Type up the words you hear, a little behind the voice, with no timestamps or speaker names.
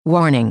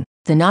Warning: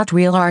 the Not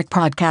Real Art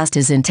podcast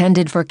is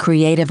intended for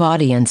creative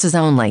audiences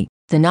only.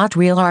 The Not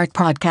Real Art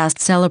podcast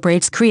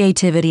celebrates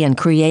creativity and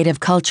creative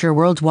culture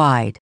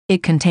worldwide.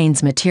 It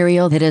contains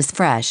material that is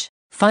fresh,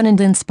 fun, and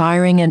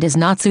inspiring and is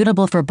not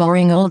suitable for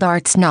boring old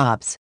art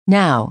snobs.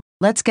 Now,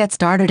 let's get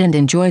started and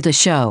enjoy the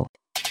show.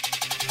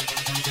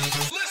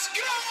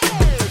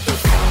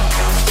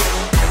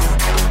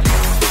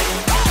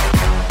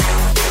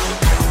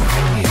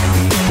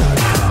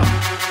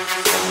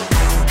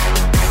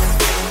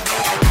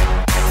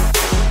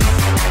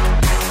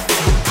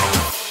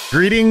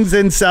 Greetings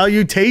and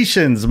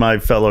salutations, my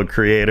fellow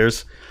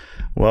creators.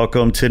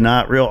 Welcome to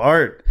Not Real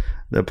Art,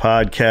 the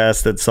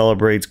podcast that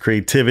celebrates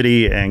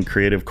creativity and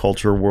creative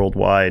culture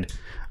worldwide.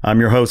 I'm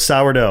your host,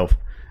 Sourdough,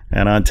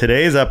 and on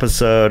today's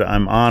episode,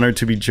 I'm honored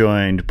to be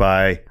joined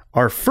by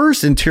our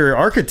first interior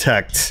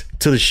architect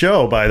to the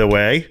show, by the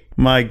way,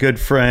 my good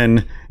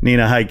friend,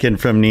 Nina Hiken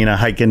from Nina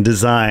Hiken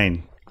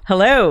Design.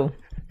 Hello.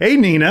 Hey,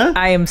 Nina.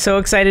 I am so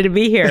excited to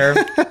be here.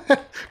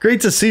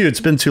 Great to see you. It's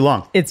been too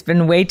long. It's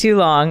been way too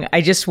long.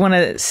 I just want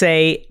to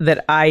say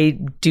that I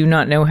do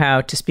not know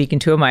how to speak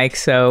into a mic,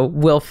 so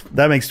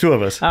That makes two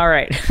of us. All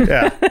right.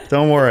 Yeah,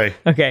 don't worry.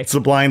 Okay. It's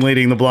the blind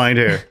leading the blind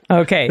here.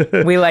 Okay.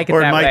 We like it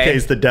or that in my way.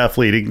 case, the deaf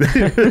leading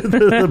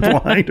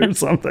the blind or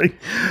something.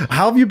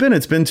 How have you been?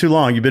 It's been too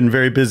long. You've been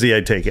very busy,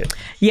 I take it.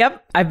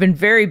 Yep. I've been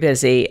very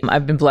busy.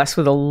 I've been blessed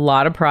with a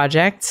lot of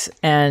projects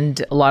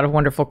and a lot of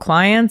wonderful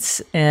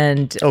clients.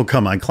 And Oh,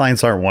 come on.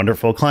 Clients aren't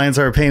wonderful. Clients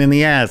are a pain in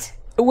the ass.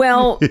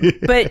 well,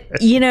 but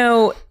you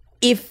know,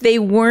 if they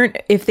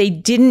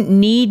didn't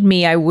need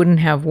me, I wouldn't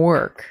have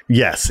work.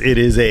 Yes, it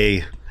is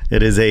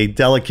a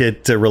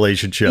delicate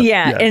relationship.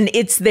 Yeah. Yes. And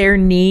it's their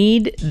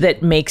need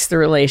that makes the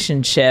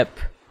relationship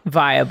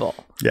viable.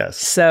 Yes.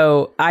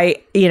 So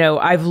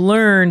I've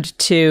learned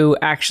to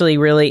actually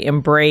really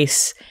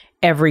embrace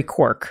every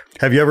quirk.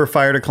 Have you ever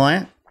fired a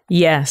client?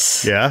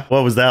 Yes. Yeah.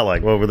 What was that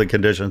like? What were the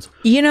conditions?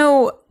 You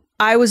know,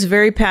 I was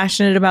very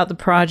passionate about the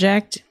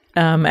project,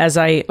 as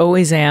I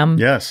always am.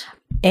 Yes.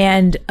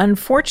 And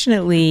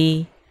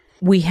unfortunately,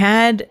 we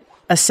had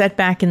a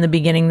setback in the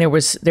beginning. There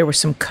were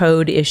some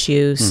code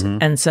issues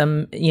and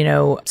some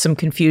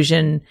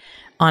confusion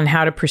on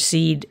how to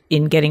proceed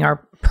in getting our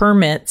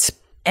permits.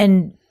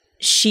 And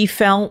she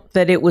felt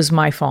that it was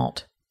my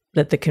fault,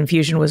 that the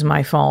confusion was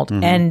my fault.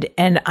 And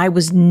I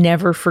was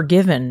never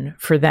forgiven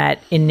for that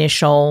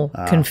initial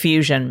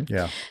confusion.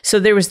 Yeah.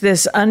 So there was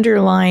this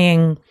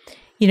underlying,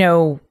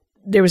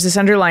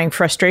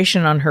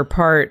 frustration on her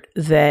part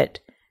that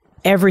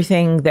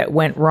everything that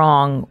went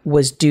wrong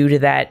was due to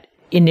that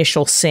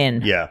initial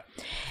sin. Yeah.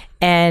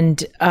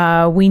 And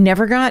we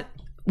never got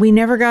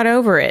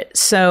over it.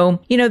 So,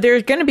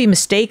 there's going to be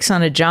mistakes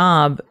on a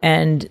job,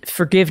 and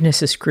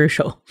forgiveness is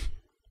crucial.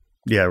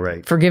 Yeah,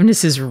 right.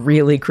 Forgiveness is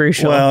really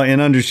crucial. Well,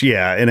 and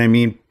I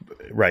mean,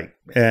 right.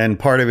 And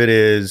part of it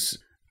is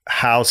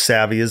how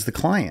savvy is the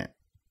client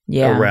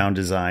around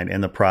design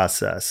and the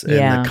process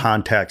and the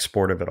contact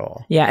sport of it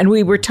all. Yeah. And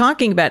we were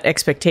talking about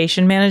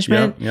expectation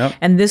management. Yep.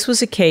 And this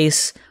was a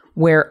case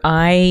where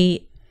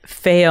I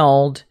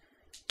failed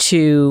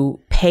to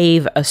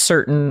pave a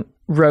certain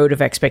road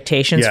of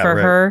expectations for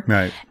her.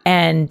 Right.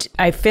 And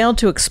I failed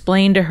to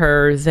explain to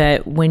her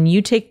that when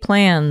you take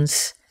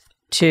plans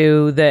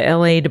to the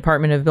LA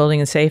Department of Building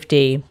and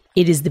Safety,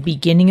 it is the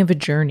beginning of a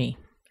journey.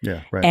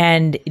 Yeah, right.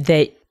 And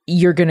that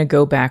you're going to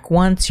go back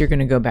once, you're going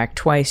to go back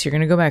twice, you're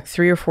going to go back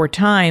 3 or 4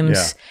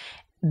 times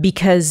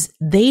because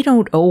they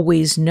don't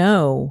always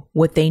know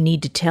what they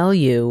need to tell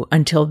you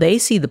until they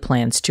see the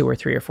plans 2 or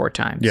 3 or 4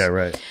 times. Yeah,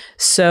 right.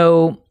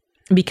 So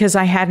because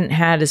I hadn't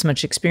had as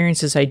much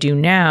experience as I do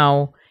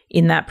now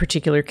in that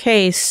particular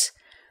case,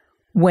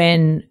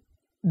 when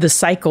the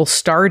cycle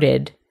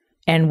started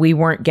and we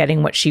weren't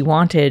getting what she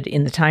wanted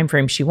in the time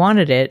frame she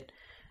wanted it,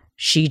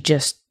 she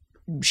just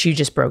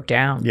broke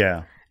down.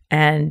 Yeah.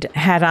 And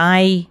had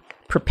I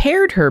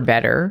prepared her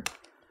better,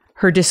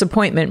 her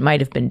disappointment might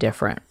have been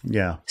different.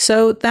 Yeah.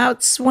 So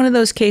that's one of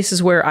those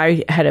cases where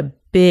I had a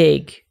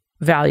big,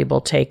 valuable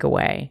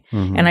takeaway.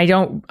 And I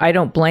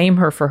don't blame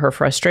her for her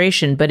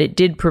frustration, but it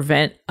did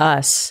prevent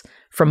us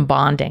from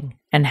bonding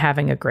and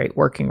having a great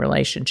working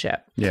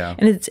relationship. Yeah.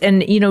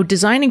 And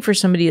designing for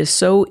somebody is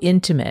so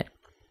intimate.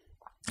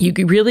 You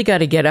really got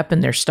to get up in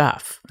their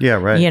stuff. Yeah,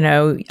 right.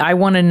 I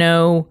want to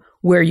know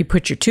where you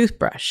put your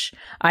toothbrush.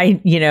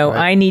 I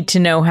need to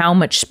know how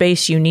much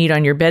space you need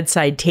on your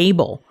bedside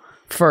table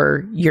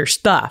for your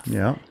stuff.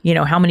 Yeah.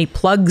 How many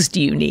plugs do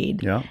you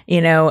need? Yeah.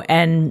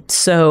 And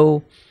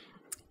so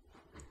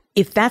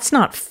if that's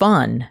not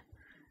fun,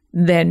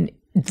 then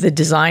the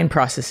design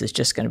process is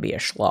just going to be a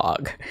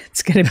slog.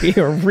 It's going to be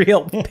a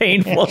real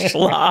painful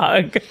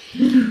slog.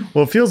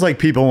 Well, it feels like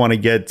people want to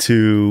get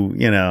to,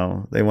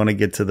 they want to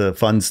get to the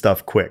fun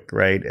stuff quick,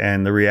 right?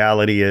 And the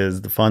reality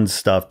is the fun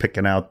stuff,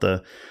 picking out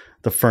the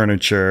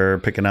furniture,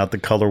 picking out the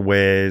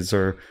colorways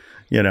or,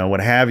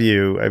 what have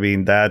you. I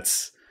mean, that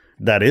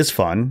is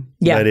fun,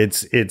 but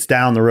it's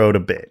down the road a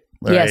bit,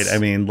 right? Yes. I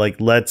mean,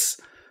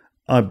 let's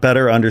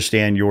better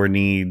understand your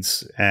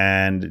needs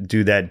and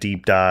do that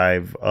deep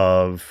dive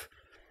of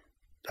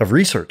of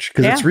research,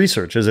 because it's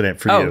research, isn't it,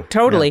 for you? Oh,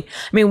 totally.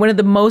 I mean, one of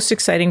the most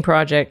exciting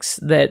projects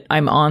that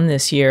I'm on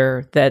this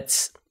year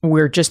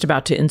we're just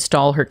about to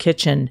install her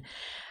kitchen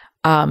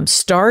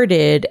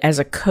started as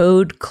a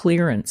code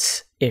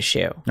clearance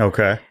issue.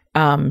 Okay.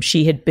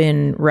 She had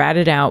been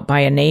ratted out by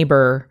a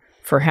neighbor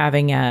for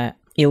having a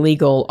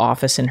illegal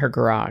office in her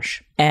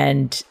garage.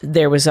 And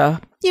there was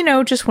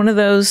just one of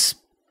those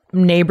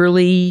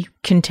neighborly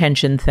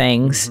contention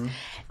things. Mm-hmm.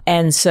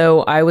 And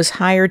so I was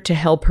hired to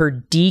help her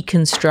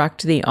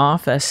deconstruct the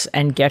office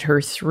and get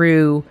her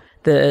through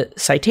the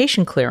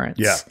citation clearance.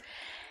 Yeah.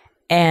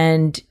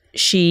 And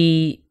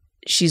she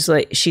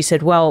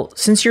said, well,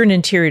 since you're an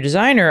interior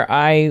designer,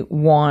 I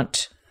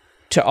want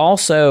to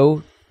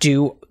also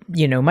do,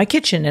 my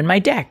kitchen and my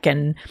deck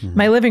and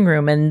my living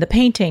room and the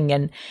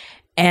painting.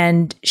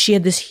 And she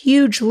had this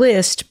huge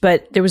list,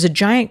 but there was a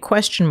giant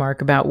question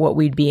mark about what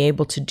we'd be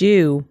able to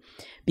do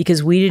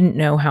because we didn't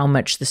know how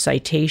much the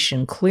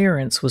citation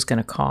clearance was going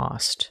to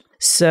cost.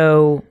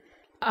 So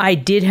I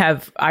did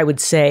have, I would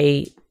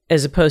say,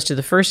 as opposed to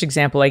the first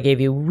example I gave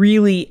you,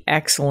 really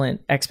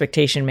excellent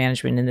expectation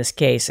management in this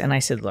case. And I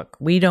said, look,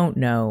 we don't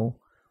know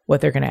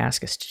what they're going to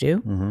ask us to do.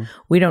 Mm-hmm.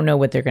 We don't know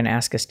what they're going to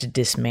ask us to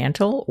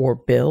dismantle or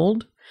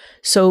build.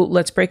 So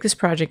let's break this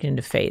project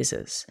into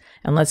phases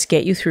and let's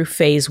get you through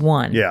phase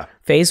one. Yeah.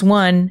 Phase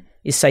one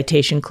is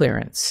citation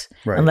clearance.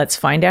 Right. And let's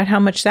find out how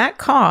much that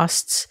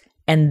costs.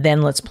 And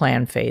then let's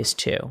plan phase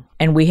two.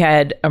 And we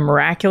had a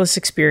miraculous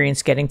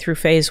experience getting through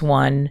phase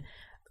one.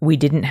 We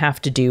didn't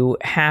have to do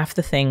half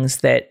the things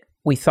that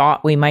we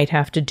thought we might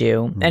have to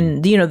do. Mm-hmm.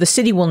 And, the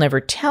city will never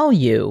tell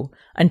you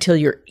until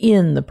you're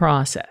in the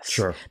process.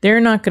 Sure. They're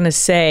not going to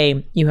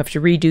say you have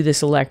to redo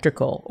this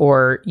electrical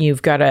or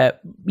you've got to,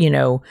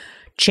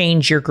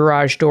 change your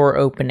garage door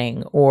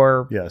opening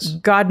or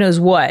God knows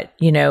what.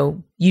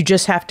 You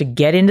just have to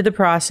get into the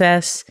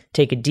process,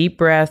 take a deep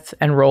breath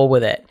and roll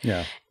with it.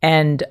 Yeah.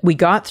 And we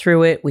got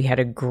through it. We had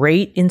a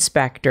great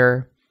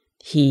inspector.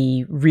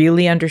 He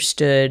really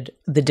understood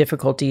the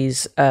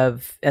difficulties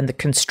and the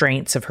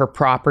constraints of her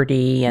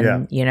property.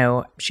 And,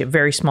 she had a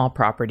very small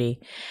property.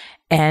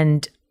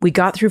 And we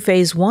got through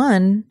phase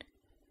one.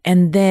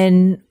 And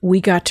then we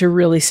got to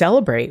really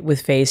celebrate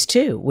with phase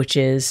two, which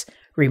is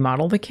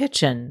remodel the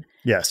kitchen.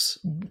 Yes.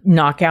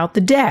 Knock out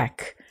the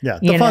deck. Yeah.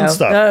 The fun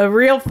stuff. The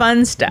real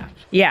fun stuff.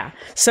 Yeah.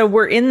 So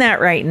we're in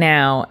that right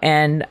now.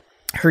 And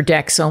her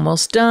deck's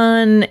almost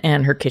done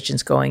and her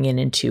kitchen's going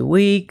in 2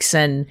 weeks.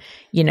 And,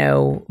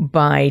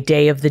 by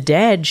Day of the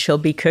Dead, she'll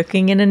be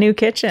cooking in a new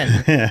kitchen.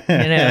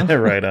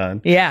 Right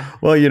on. Yeah.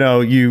 Well,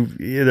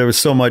 there was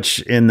so much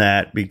in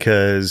that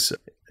because,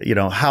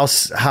 how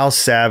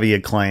savvy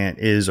a client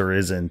is or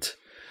isn't,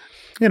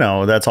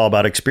 that's all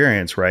about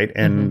experience. Right.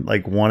 And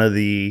like one of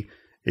the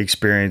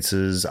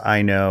experiences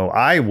I know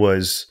I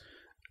was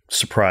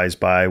surprised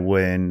by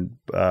when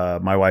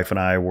my wife and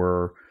I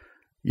were,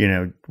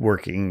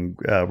 working,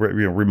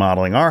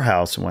 remodeling our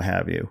house and what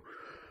have you,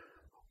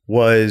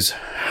 was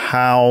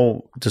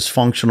how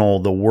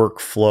dysfunctional the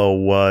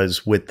workflow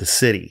was with the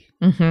city.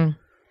 Mm-hmm.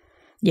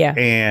 Yeah.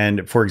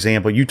 And for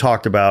example, you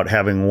talked about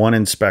having one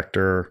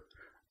inspector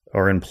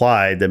or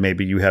implied that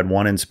maybe you had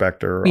one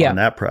inspector on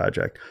that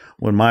project.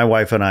 When my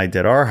wife and I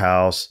did our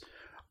house,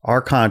 our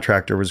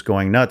contractor was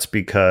going nuts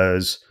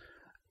because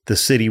the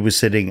city was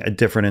sending a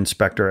different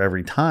inspector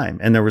every time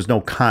and there was no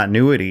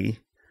continuity.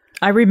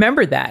 I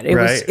remember that. It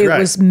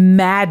was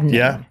maddening.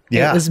 Yeah.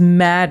 It was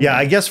maddening. Yeah,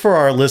 I guess for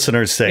our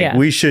listeners' sake,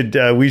 we should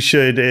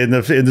in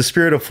the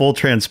spirit of full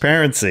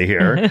transparency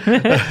here,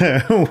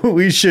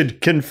 we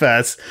should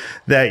confess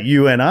that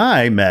you and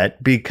I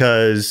met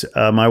because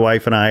my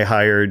wife and I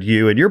hired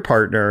you and your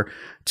partner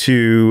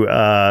to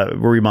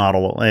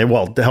remodel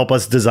to help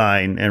us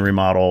design and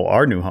remodel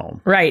our new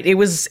home. Right. It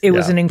was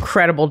an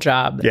incredible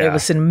job. Yeah. It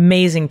was an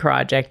amazing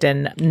project.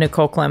 And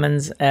Nicole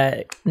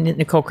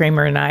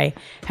Kramer and I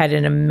had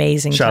an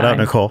amazing time. Shout out,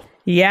 Nicole.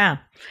 Yeah.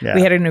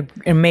 We had an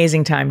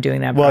amazing time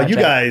doing that project. Well, you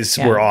guys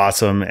were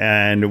awesome,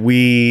 and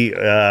we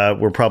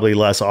were probably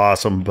less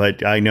awesome,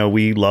 but I know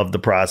we loved the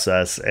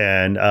process.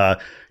 And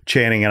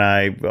Channing and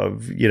I,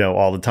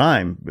 all the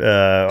time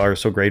are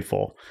so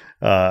grateful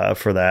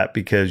for that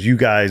because you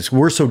guys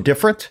were so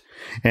different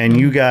and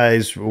you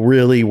guys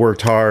really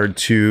worked hard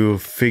to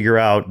figure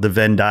out the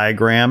Venn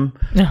diagram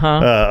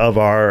of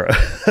our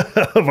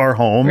of our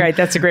home. Right.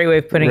 That's a great way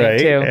of putting it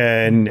too.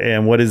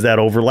 And what is that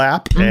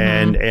overlap?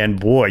 Mm-hmm. And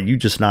boy, you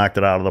just knocked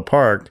it out of the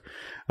park.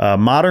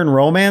 Modern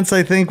romance,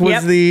 I think,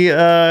 was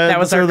that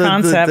was our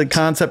concept. The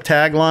concept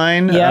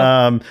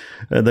tagline.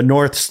 The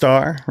North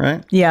Star,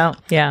 right? Yeah.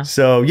 Yeah.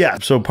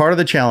 So part of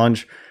the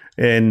challenge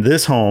in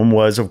this home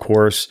was, of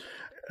course,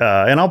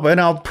 and I'll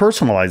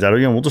personalize that.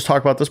 We'll just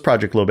talk about this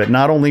project a little bit.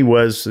 Not only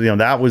was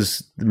that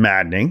was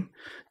maddening,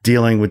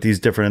 dealing with these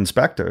different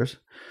inspectors,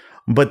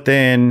 but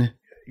then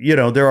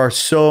there are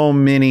so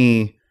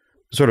many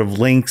sort of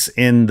links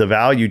in the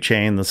value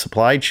chain, the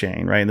supply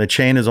chain, right? And the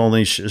chain is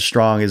only as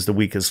strong as the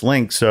weakest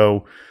link.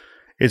 So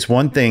it's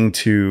one thing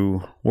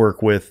to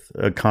work with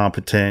a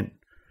competent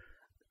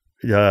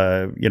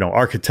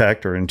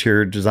architect or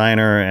interior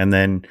designer and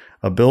then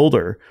a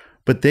builder.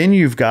 But then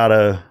you've got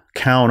to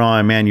count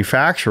on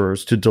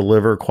manufacturers to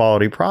deliver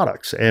quality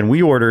products. And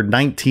we ordered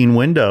 19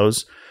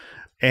 windows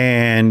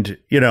and,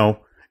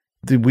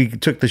 we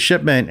took the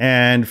shipment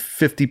and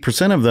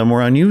 50% of them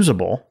were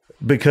unusable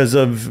because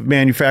of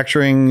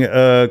manufacturing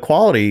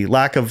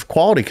lack of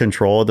quality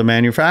control of the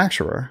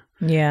manufacturer.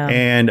 Yeah.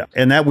 And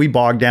that we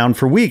bogged down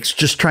for weeks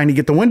just trying to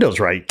get the windows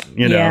right,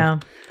 Yeah.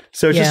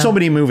 So it's just so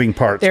many moving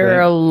parts. There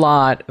are a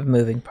lot of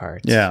moving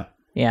parts. Yeah.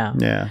 Yeah.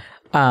 Yeah.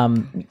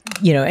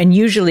 And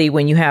usually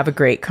when you have a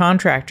great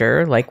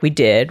contractor, like we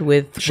did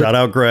with Shout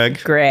out Greg.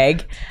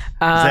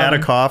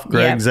 Zadikoff,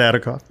 Greg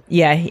Zadikoff.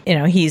 Yeah,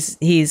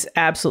 he's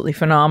absolutely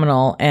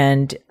phenomenal,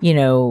 and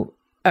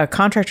a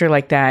contractor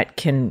like that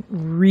can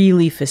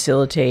really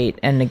facilitate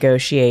and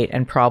negotiate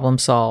and problem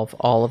solve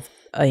all of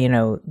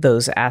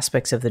those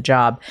aspects of the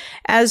job,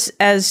 as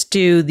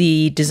do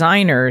the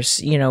designers.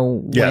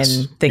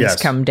 When things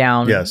come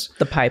down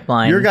the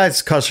pipeline. Your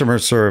guys' customer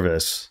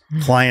service,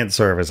 client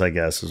service, I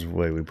guess is the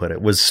way we put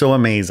it, was so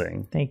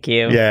amazing. Thank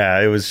you.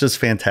 Yeah, it was just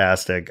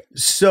fantastic.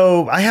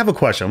 So I have a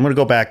question. I'm going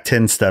to go back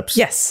 10 steps.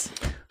 Yes.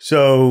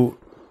 So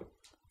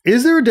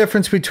is there a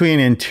difference between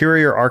an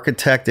interior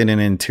architect and an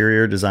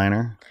interior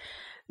designer?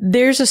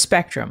 There's a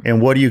spectrum.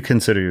 And what do you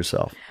consider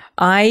yourself?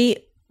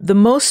 The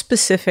most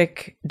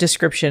specific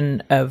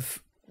description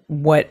of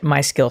what my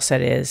skill set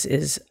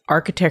is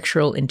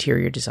architectural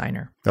interior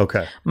designer.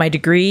 Okay. My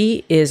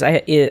degree is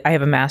I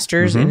have a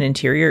master's in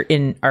interior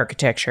in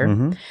architecture.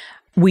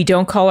 Mm-hmm. We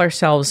don't call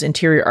ourselves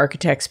interior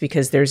architects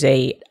because there's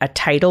a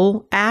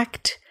title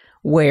act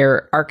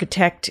where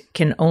architect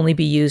can only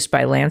be used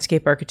by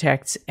landscape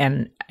architects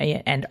and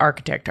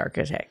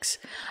architects.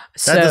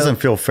 That doesn't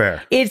feel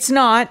fair. It's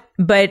not,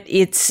 but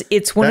it's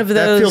one of those.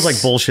 That feels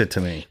like bullshit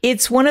to me.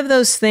 It's one of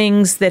those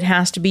things that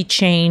has to be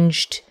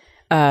changed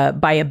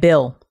by a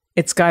bill.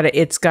 It's got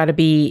to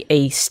be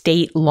a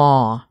state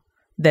law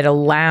that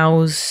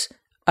allows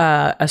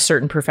a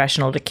certain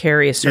professional to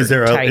carry a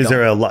certain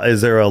title.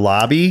 Is there a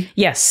lobby?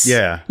 Yes.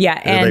 Yeah.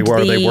 Yeah. And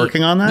are they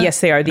working on that?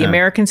 Yes, they are. The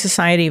American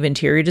Society of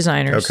Interior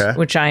Designers,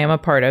 which I am a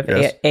part of,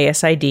 yes.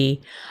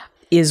 ASID,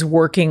 is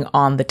working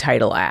on the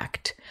Title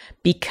Act,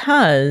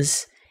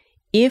 because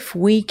if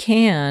we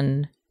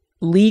can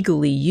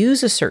legally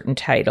use a certain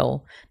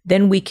title,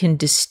 then we can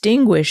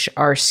distinguish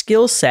our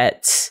skill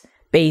sets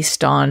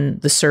based on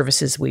the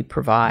services we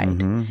provide.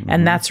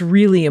 And that's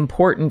really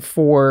important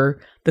for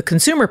the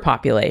consumer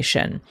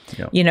population.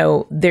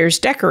 Yep. There's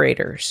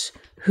decorators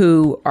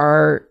who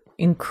are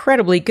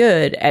incredibly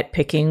good at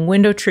picking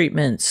window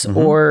treatments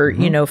or,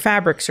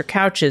 fabrics or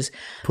couches.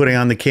 Putting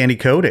on the candy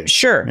coating.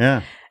 Sure.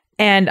 Yeah.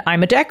 And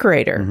I'm a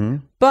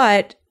decorator.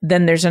 But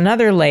then there's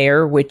another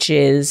layer, which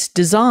is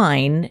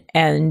design.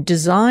 And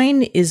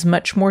design is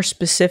much more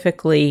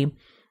specifically,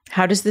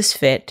 how does this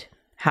fit?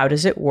 How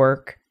does it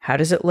work? How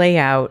does it lay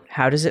out?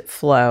 How does it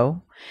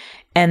flow?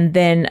 And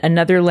then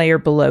another layer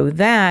below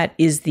that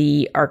is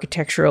the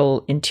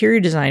architectural interior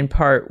design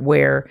part,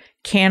 where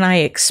can I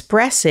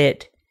express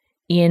it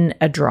in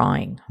a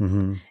drawing?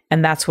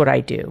 And that's what I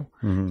do.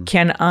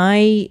 Can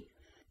I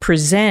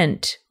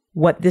present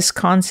what this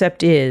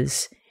concept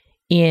is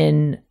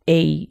in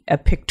a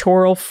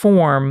pictorial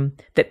form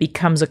that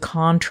becomes a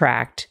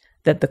contract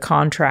that the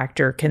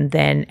contractor can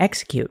then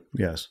execute?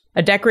 Yes.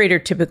 A decorator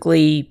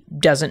typically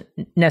doesn't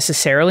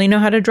necessarily know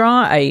how to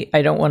draw. I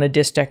don't want to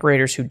diss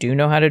decorators who do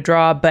know how to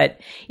draw, but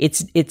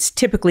it's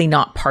typically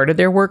not part of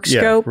their work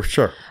scope. Yeah, for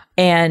sure.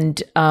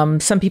 And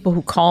some people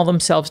who call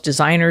themselves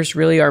designers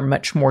really are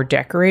much more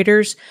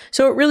decorators.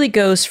 So it really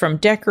goes from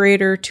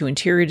decorator to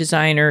interior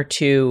designer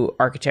to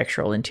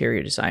architectural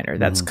interior designer.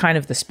 That's kind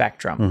of the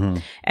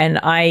spectrum. And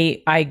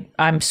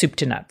I'm soup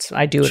to nuts.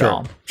 I do it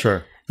all.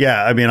 Sure.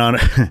 Yeah. I mean, on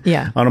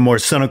a more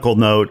cynical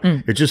note,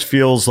 it just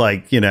feels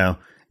like,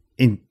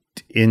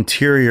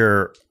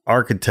 interior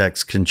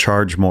architects can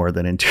charge more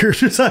than interior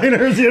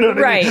designers,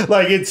 what I mean?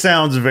 Like, it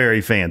sounds very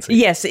fancy.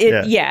 Yes.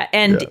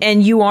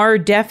 And you are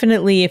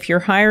definitely, if you're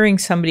hiring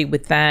somebody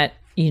with that,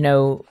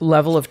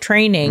 level of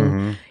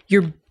training,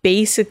 you're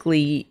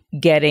basically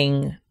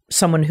getting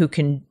someone who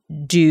can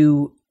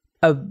do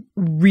a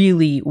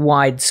really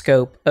wide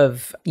scope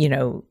of,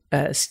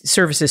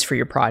 services for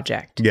your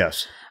project.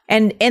 Yes.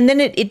 And then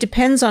it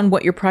depends on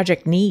what your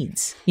project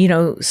needs.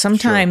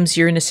 Sometimes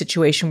you're in a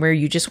situation where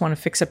you just want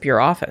to fix up your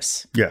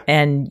office. Yeah.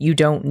 And you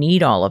don't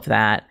need all of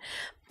that.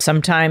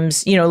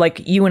 Sometimes,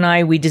 like you and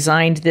I, we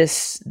designed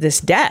this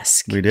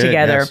desk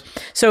together. Yes.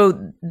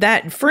 So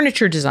that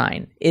furniture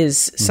design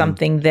is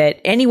something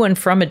that anyone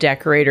from a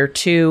decorator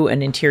to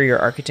an interior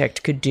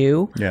architect could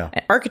do. Yeah.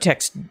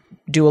 Architects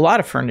do a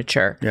lot of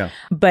furniture. Yeah.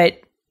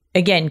 But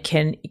again,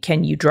 can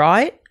you draw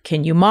it?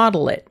 Can you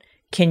model it?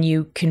 Can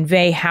you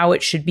convey how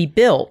it should be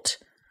built?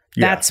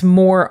 That's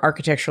more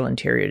architectural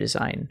interior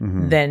design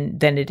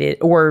than it is,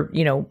 or,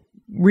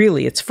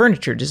 really it's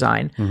furniture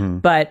design,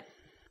 but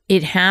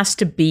it has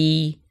to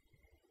be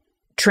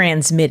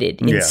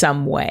transmitted in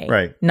some way,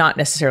 right? Not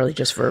necessarily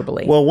just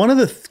verbally. Well, one of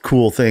the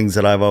cool things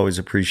that I've always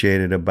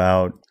appreciated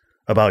about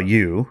about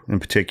you in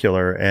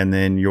particular, and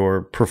then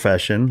your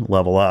profession,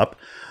 Level Up,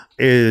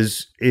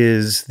 is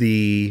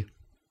the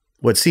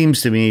what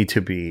seems to me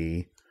to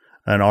be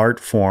an art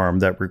form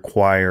that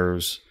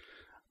requires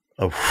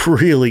a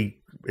really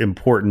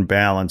important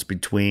balance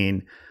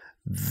between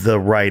the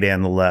right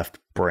and the left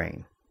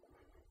brain.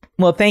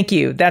 Well, thank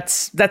you.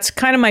 That's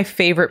kind of my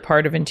favorite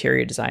part of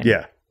interior design.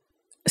 Yeah.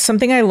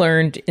 Something I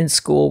learned in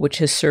school, which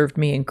has served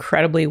me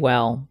incredibly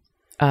well.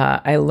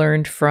 I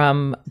learned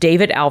from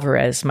David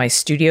Alvarez, my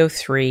Studio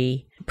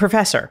 3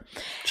 professor.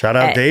 Shout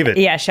out David.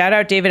 Yeah, shout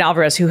out David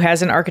Alvarez, who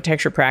has an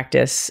architecture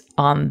practice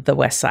on the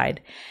West Side.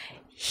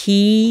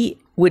 He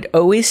would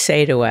always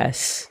say to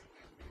us,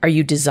 "Are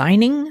you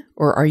designing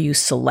or are you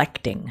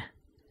selecting?"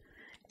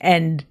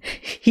 And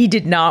he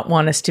did not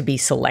want us to be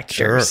selectors.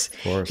 Sure,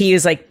 of course. He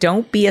is like,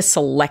 don't be a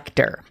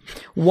selector.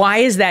 Why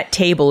is that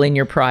table in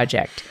your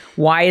project?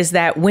 Why is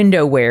that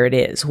window where it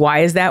is? Why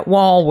is that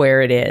wall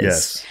where it is?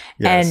 Yes.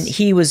 And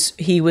he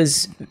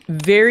was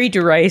very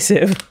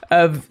derisive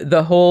of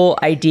the whole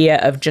idea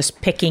of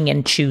just picking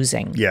and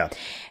choosing. Yeah.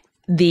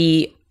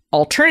 The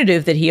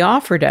alternative that he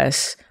offered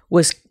us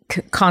was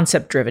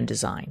concept-driven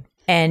design.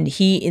 And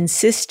he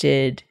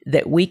insisted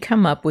that we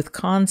come up with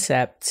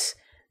concepts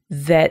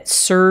that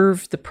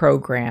serve the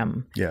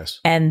program. Yes.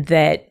 And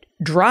that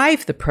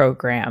drive the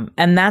program.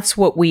 And that's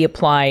what we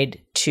applied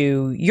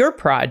to your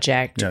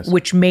project, Yes.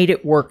 which made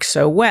it work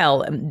so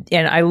well.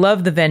 And I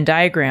love the Venn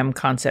diagram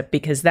concept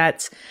because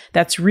that's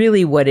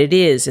really what it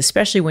is,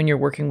 especially when you're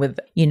working with,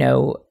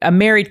 a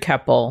married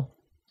couple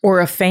or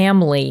a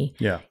family.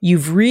 Yeah.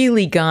 You've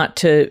really got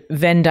to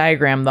Venn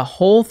diagram the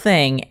whole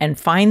thing and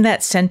find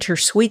that center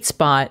sweet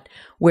spot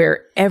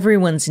where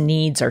everyone's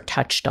needs are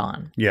touched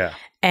on. Yeah.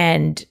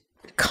 And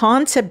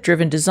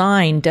concept-driven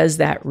design does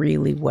that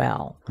really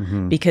well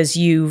because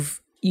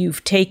you've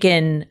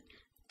taken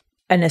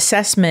an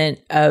assessment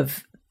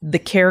of the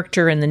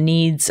character and the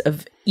needs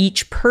of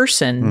each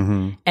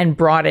person and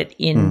brought it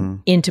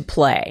into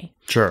play.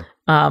 Sure.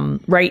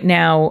 Right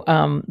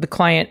now, the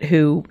client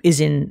who is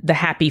in the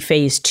happy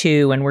phase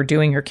 2 and we're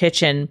doing her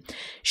kitchen,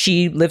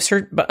 she lives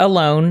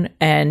alone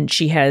and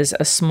she has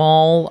a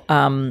small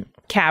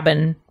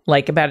cabin,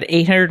 like about an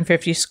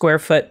 850 square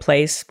foot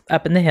place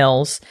up in the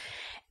hills.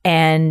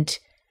 And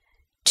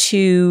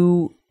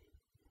to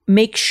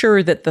make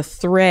sure that the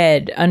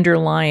thread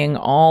underlying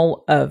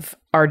all of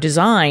our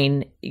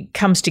design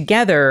comes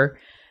together,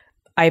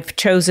 I've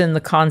chosen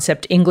the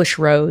concept English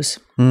Rose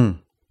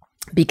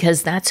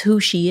because that's who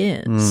she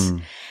is.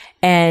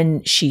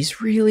 And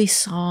she's really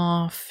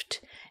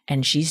soft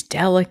and she's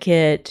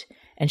delicate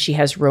and she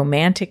has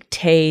romantic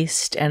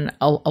taste. And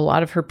a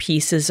lot of her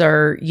pieces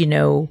are,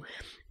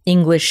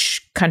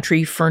 English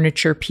country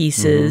furniture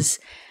pieces.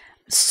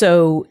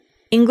 So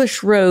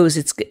English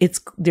Rose,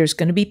 there's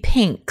going to be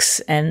pinks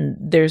and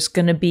there's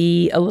going to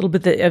be a little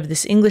bit of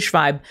this English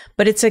vibe,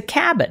 but it's a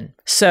cabin.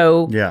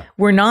 So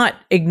we're not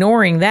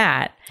ignoring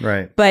that.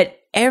 Right. But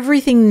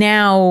everything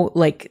now,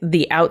 like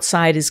the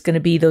outside is going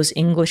to be those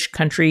English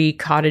country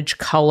cottage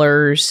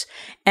colors.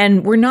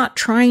 And we're not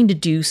trying to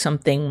do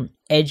something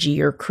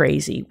edgy or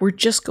crazy. We're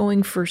just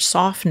going for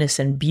softness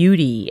and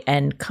beauty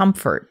and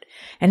comfort.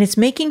 And it's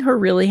making her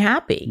really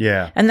happy.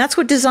 Yeah. And that's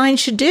what design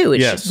should do.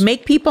 It should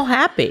make people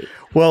happy.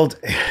 Well,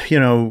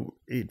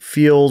 it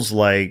feels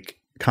like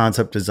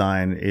concept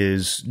design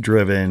is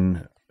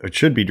driven, it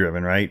should be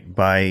driven, right,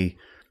 by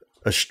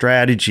a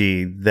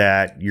strategy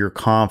that you're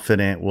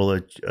confident will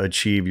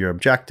achieve your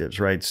objectives,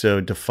 right? So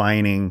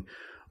defining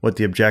what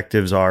the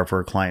objectives are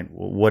for a client,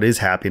 what is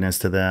happiness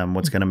to them,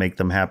 what's going to make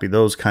them happy,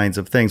 those kinds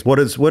of things. What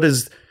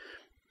is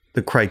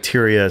the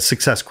criteria,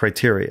 success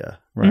criteria,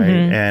 right?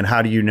 And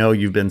how do you know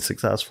you've been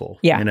successful?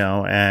 Yeah.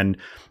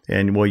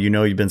 And well,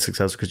 you've been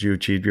successful because you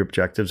achieved your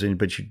objectives,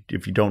 but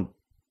if you don't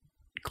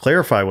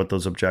clarify what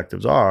those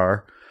objectives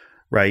are,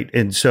 right?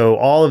 And so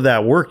all of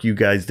that work you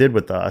guys did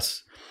with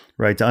us,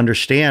 right, to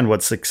understand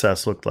what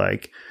success looked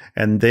like,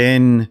 and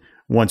then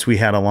once we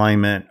had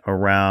alignment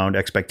around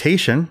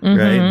expectation,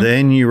 right,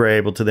 then you were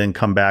able to then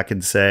come back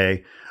and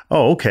say,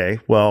 oh, okay,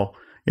 well,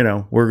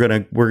 we're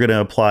gonna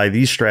apply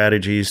these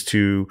strategies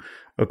to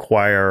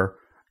acquire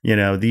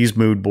these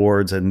mood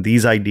boards and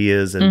these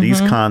ideas and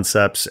these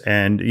concepts,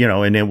 and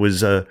and it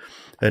was a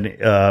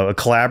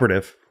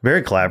collaborative,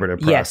 very collaborative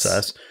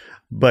process.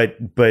 But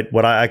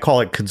what I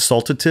call it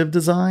consultative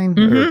design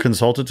or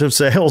consultative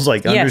sales,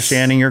 like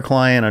understanding your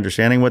client,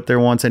 understanding what their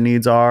wants and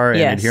needs are,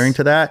 and adhering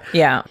to that.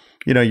 Yeah.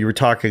 You were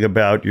talking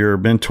about your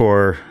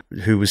mentor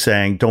who was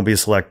saying, "Don't be a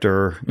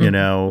selector."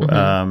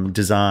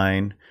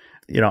 Design.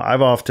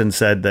 I've often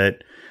said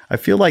that I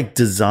feel like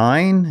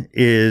design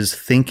is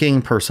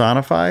thinking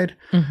personified.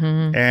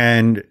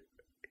 And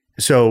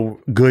so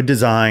good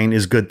design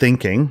is good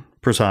thinking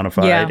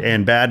personified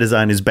and bad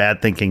design is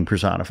bad thinking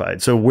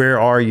personified. So where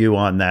are you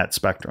on that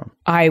spectrum?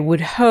 I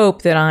would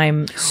hope that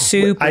I'm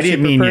super, I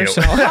didn't super mean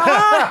personal. you.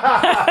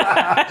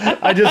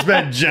 I just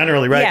meant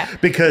generally, right? Yeah.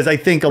 Because I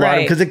think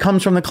because it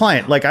comes from the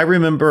client. Like I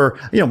remember,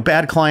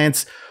 bad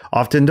clients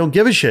often don't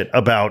give a shit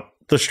about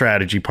the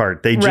strategy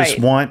part. They just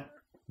want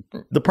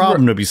the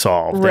problem to be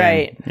solved.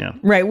 Right. And, yeah.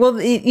 Right. Well,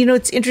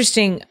 it's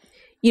interesting.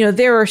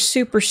 There are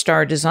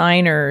superstar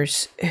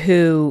designers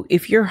who,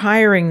 if you're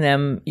hiring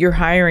them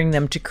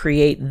to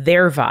create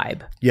their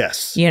vibe.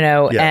 Yes.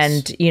 Yes.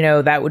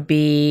 And, that would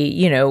be,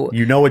 you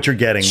know what you're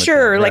getting.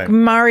 Sure. With them, like right.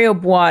 Mario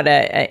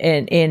Boada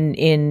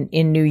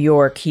in New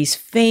York, he's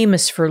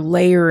famous for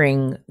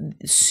layering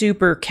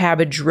super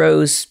cabbage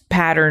rose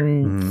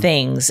pattern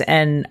things.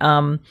 And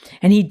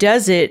he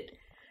does it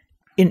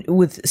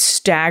with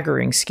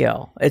staggering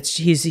skill.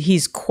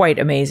 He's quite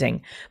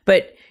amazing,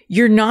 but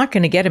you're not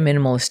going to get a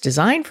minimalist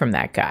design from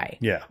that guy.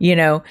 Yeah.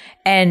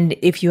 And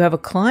if you have a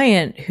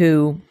client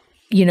who,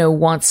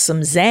 wants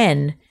some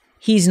Zen,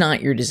 he's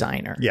not your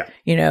designer. Yeah.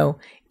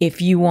 If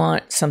you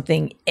want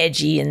something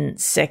edgy and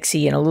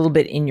sexy and a little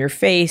bit in your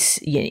face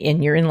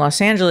and you're in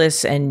Los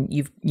Angeles and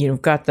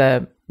you've got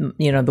the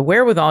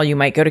wherewithal, you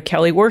might go to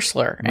Kelly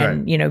Wersler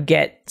and,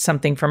 get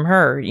something from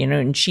her,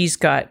 and she's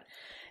got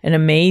an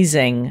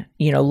amazing,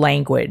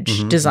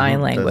 language,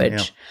 design language.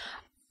 Yeah.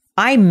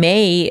 I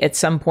may at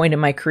some point in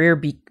my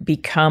career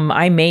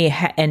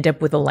end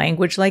up with a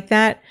language like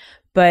that.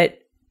 But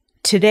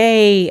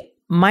today,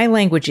 my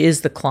language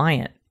is the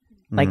client.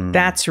 Like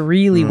that's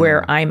really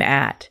where I'm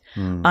at.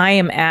 I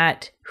am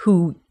at,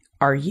 who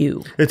are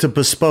you? It's a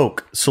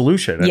bespoke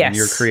solution. Yes. I mean,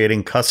 you're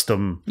creating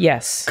custom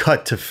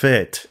cut to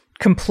fit.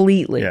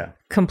 Completely. Yeah.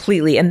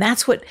 Completely. And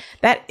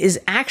that is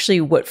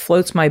actually what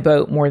floats my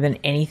boat more than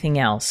anything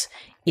else,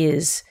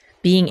 is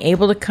being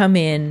able to come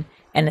in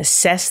and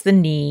assess the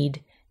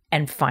need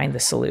and find the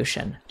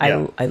solution.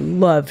 Yeah. I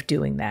love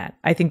doing that.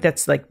 I think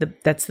that's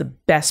that's the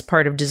best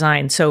part of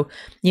design. So,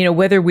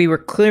 whether we were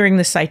clearing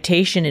the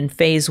citation in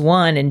phase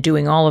 1 and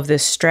doing all of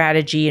this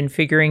strategy and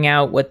figuring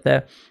out what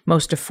the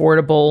most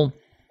affordable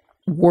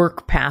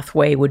work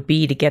pathway would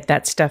be to get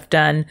that stuff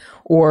done,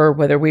 or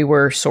whether we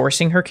were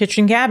sourcing her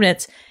kitchen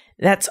cabinets,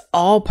 that's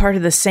all part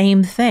of the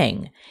same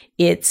thing.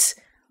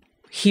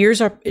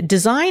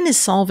 Design is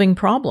solving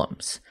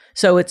problems.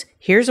 So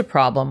here's a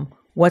problem.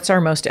 What's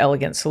our most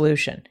elegant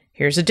solution?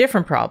 Here's a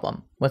different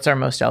problem. What's our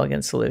most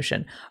elegant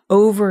solution?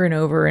 Over and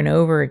over and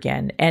over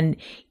again. And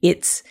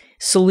it's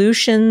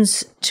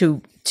solutions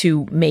to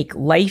make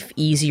life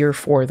easier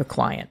for the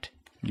client.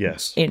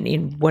 Yes.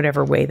 In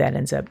whatever way that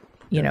ends up,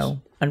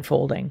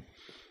 unfolding.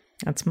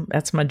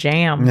 That's my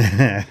jam.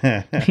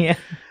 Yeah.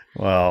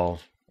 Well,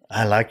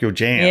 I like your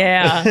jam.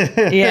 Yeah.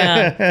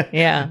 Yeah.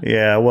 Yeah.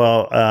 Yeah.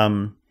 Well,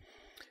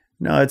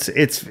 no, it's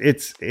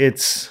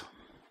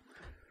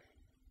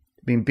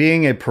I mean,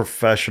 being a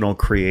professional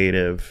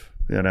creative,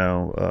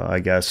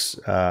 I guess,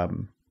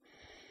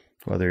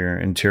 whether you're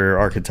an interior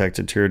architect,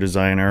 interior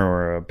designer,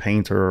 or a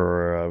painter,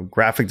 or a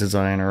graphic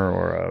designer,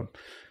 or a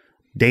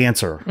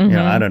dancer,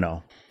 I don't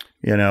know.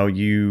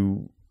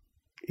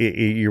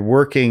 You're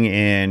working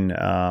in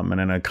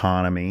an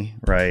economy,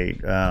 right?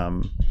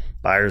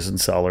 Buyers and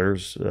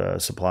sellers,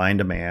 supply and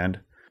demand,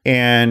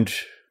 and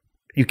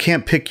you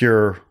can't pick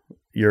your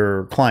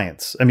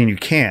clients. I mean, you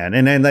can,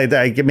 and then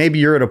maybe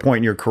you're at a point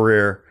in your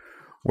career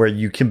where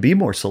you can be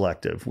more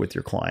selective with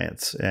your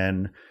clients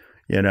and,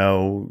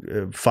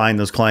 find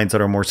those clients that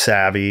are more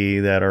savvy,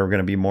 that are going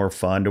to be more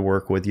fun to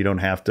work with. You don't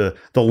have to,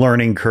 the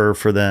learning curve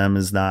for them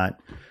is not,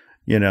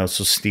 so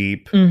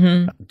steep.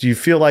 Do you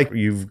feel like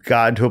you've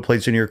gotten to a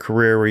place in your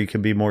career where you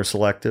can be more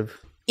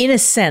selective? In a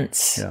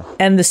sense. Yeah.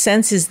 And the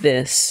sense is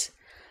this: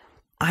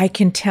 I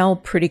can tell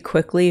pretty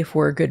quickly if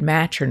we're a good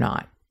match or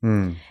not.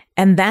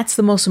 And that's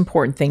the most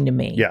important thing to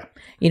me. Yeah.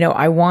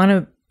 I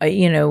want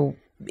to,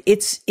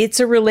 it's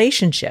a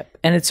relationship,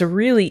 and it's a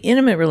really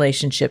intimate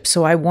relationship.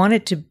 So I want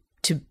it to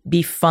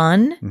be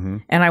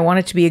fun, and I want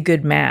it to be a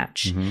good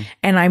match.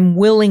 And I'm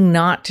willing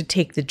not to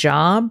take the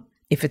job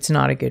if it's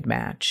not a good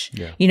match.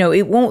 Yeah.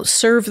 It won't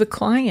serve the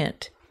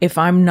client if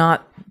I'm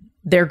not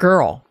their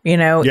girl.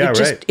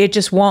 It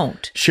just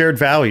won't. Shared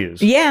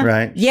values. Yeah.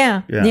 Right.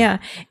 Yeah.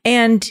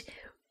 And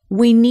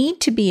we need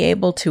to be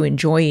able to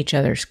enjoy each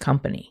other's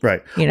company.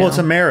 Right. Well, it's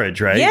a marriage,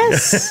 right?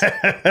 Yes.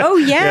 Oh,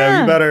 yeah.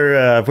 Yeah, we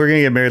better, if we're going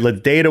to get married, let's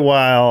date a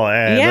while,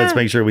 and let's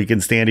make sure we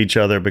can stand each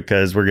other,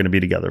 because we're going to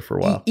be together for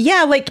a while.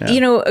 Yeah.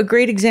 A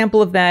great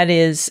example of that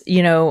is,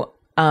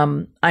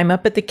 I'm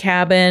up at the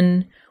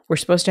cabin. We're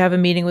supposed to have a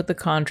meeting with the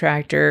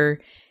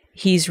contractor.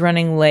 He's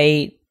running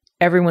late.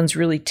 Everyone's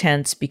really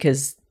tense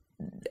because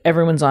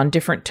everyone's on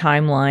different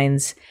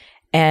timelines.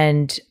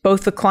 And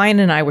both the client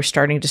and I were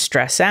starting to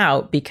stress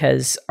out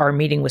because our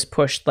meeting was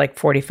pushed like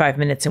 45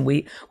 minutes, and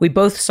we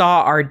both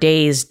saw our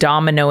days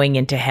dominoing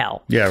into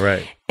hell. Yeah,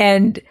 right.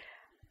 And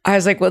I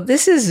was like, well,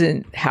 this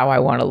isn't how I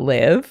want to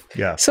live.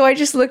 Yeah. So I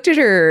just looked at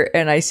her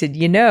and I said,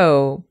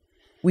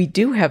 we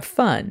do have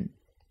fun.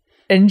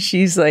 And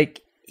she's like,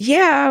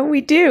 yeah,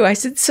 we do. I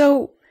said,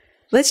 so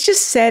let's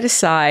just set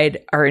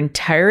aside our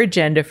entire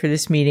agenda for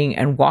this meeting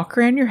and walk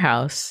around your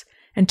house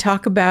and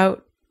talk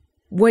about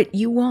what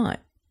you want.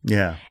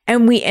 Yeah.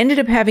 And we ended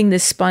up having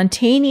this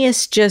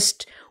spontaneous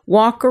just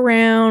walk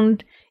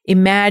around,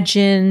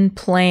 imagine,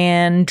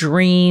 plan,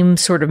 dream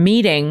sort of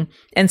meeting.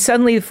 And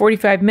suddenly the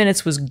 45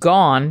 minutes was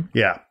gone.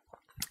 Yeah.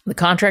 The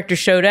contractor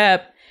showed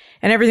up,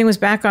 and everything was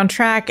back on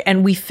track,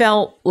 and we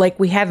felt like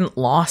we hadn't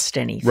lost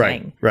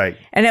anything. Right.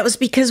 And it was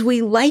because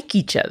we like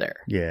each other.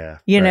 Yeah.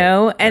 You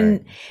know,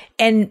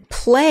 and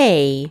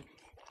play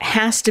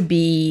has to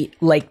be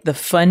like the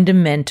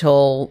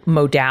fundamental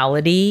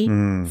modality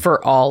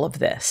for all of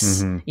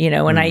this. You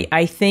know, and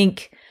I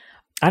think,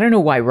 I don't know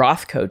why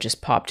Rothko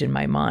just popped in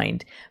my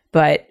mind,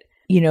 but,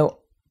 you know,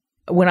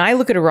 when I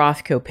look at a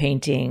Rothko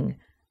painting,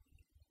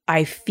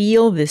 I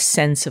feel this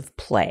sense of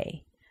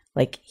play.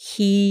 Like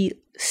he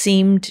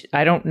seemed,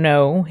 I don't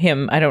know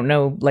him, I don't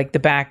know like the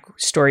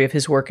backstory of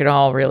his work at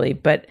all really,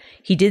 but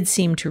he did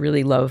seem to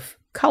really love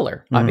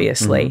color,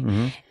 obviously.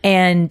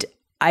 And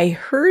I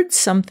heard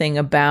something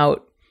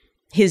about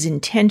his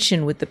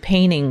intention with the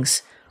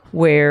paintings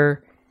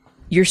where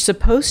you're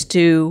supposed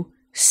to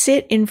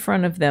sit in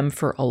front of them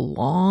for a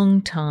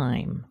long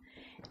time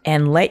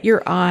and let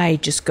your eye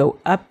just go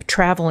up,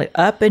 traveling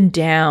up and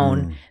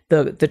down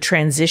the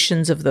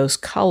transitions of those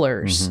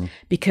colors.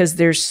 Because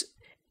there's,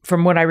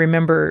 from what I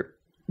remember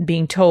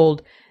being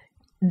told,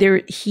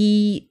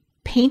 he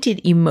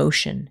painted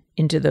emotion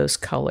into those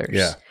colors.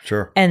 Yeah,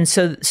 sure. And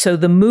so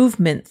the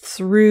movement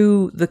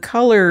through the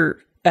color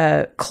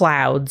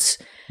clouds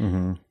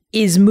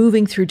is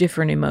moving through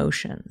different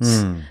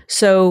emotions.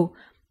 So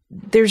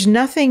there's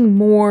nothing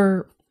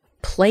more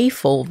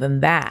playful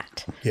than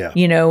that. Yeah.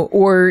 You know,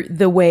 or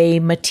the way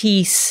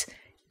Matisse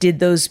did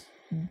those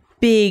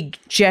big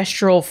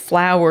gestural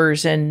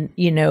flowers and,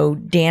 you know,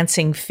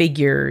 dancing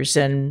figures,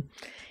 and,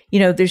 you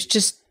know, there's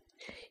just,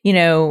 you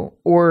know,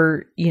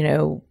 or, you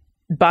know,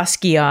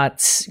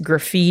 Basquiat's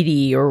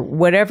graffiti or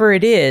whatever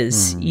it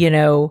is, you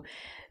know,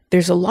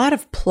 there's a lot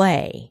of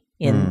play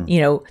in, you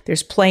know,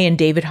 there's play in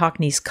David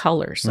Hockney's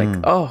colors. Like,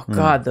 oh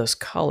God, those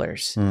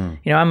colors. You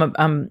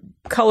know,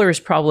 color is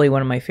probably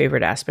one of my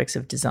favorite aspects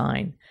of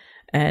design.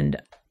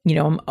 And, you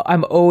know,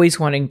 I'm always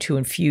wanting to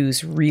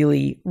infuse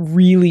really,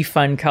 really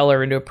fun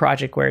color into a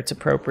project where it's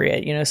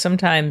appropriate. You know,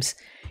 sometimes,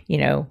 you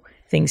know,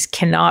 things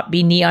cannot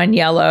be neon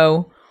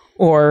yellow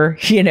or,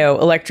 you know,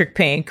 electric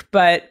pink,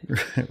 but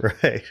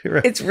right.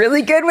 It's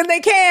really good when they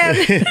can.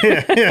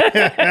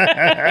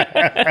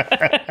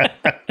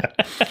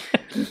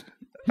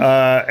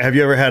 Have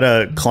you ever had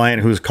a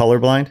client who's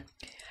colorblind?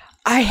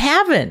 I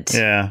haven't.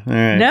 Yeah. All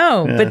right.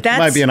 No, Yeah. but that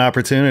might be an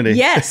opportunity.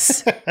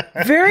 Yes,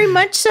 very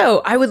much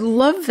so. I would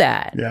love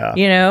that. Yeah.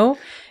 You know,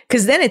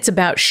 because then it's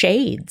about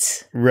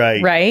shades.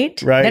 Right.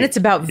 Right. Then it's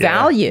about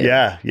value.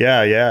 Yeah.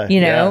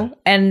 You know,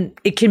 and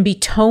it can be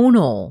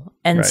tonal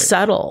and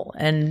subtle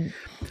and.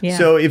 Yeah.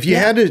 So if you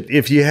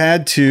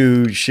had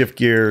to shift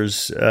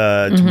gears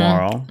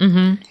tomorrow,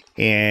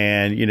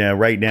 and you know,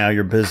 right now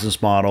your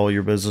business model,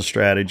 your business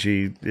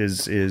strategy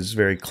is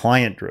very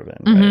client driven,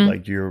 right?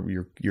 Like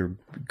you're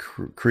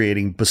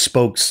creating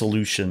bespoke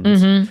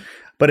solutions.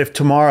 But if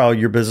tomorrow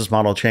your business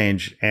model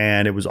changed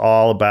and it was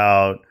all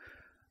about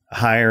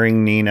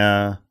hiring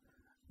Nina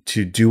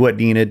to do what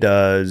Nina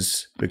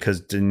does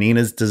because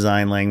Nina's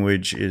design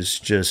language is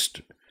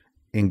just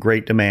in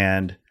great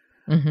demand.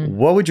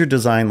 What would your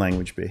design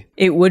language be?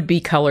 It would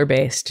be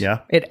color-based.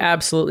 Yeah? It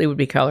absolutely would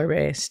be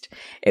color-based.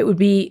 It would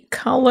be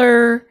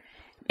color,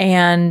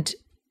 and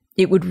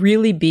it would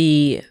really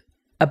be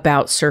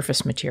about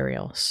surface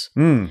materials.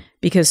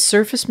 Because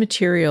surface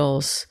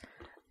materials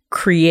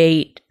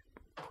create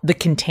the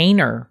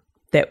container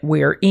that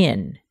we're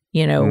in.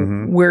 You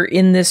know, we're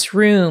in this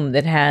room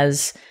that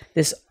has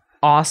this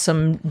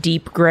awesome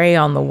deep gray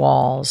on the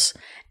walls,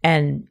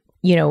 and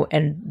you know,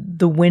 and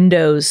the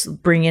windows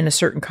bring in a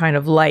certain kind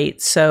of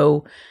light.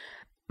 So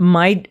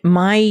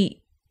my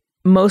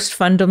most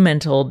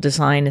fundamental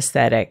design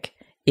aesthetic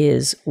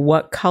is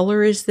what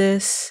color is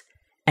this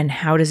and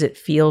how does it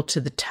feel to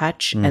the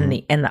touch and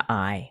the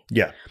eye.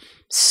 Yeah.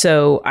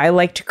 So I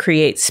like to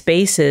create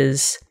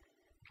spaces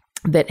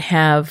that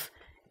have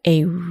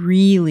a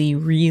really,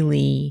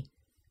 really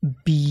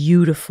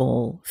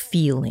beautiful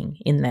feeling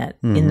in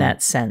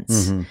that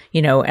sense.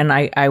 You know, and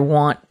I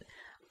want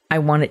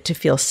it to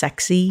feel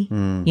sexy,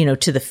 you know,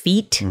 to the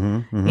feet,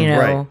 you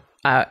know,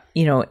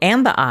 you know,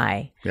 and the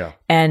eye. Yeah.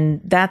 And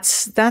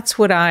that's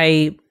what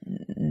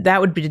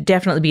that would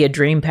definitely be a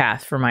dream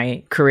path for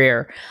my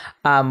career.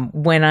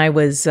 When I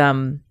was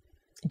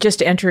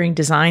just entering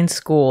design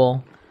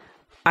school,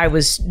 I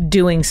was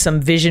doing some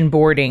vision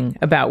boarding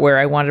about where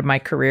I wanted my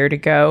career to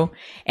go,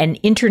 and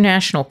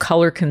international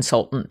color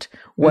consultant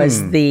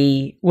was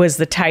the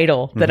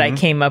title that I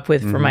came up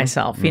with for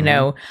myself. You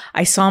know,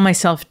 I saw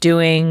myself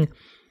doing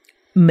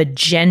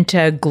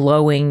magenta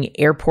glowing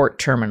airport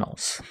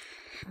terminals.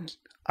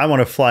 I want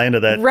to fly into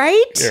that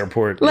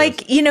airport.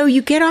 Like, you know,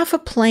 you get off a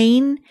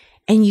plane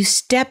and you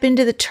step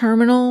into the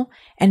terminal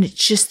and it's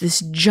just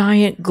this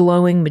giant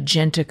glowing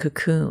magenta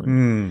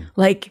cocoon.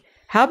 Like,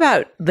 how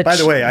about the By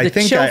the way, I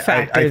think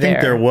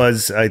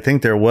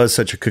there was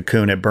such a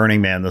cocoon at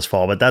Burning Man this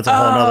fall, but that's a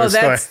whole nother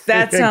story.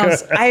 That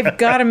sounds. I've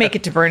got to make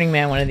it to Burning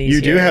Man one of these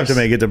years. You do have to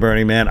make it to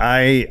Burning Man.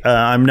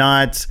 I'm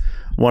not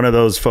one of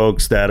those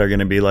folks that are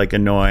going to be like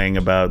annoying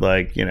about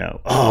like, you know,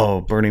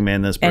 oh, Burning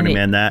Man this, Burning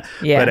Man that.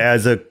 Yeah. But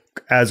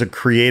as a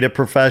creative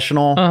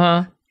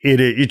professional,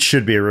 it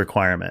should be a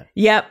requirement.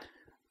 Yep.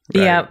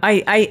 Right. Yeah,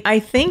 I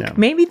think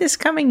maybe this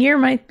coming year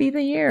might be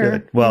the year.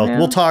 Good. Well,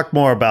 we'll talk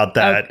more about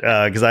that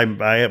because I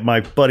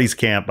my buddy's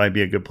camp might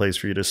be a good place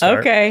for you to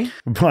start. Okay.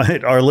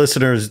 But our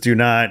listeners do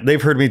not.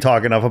 They've heard me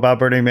talk enough about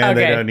Burning Man.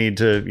 Okay. They don't need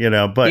to,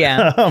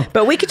 But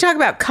but we could talk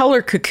about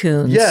color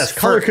cocoons. Yes,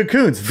 color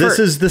cocoons. This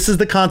is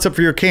the concept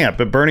for your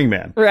camp at Burning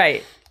Man.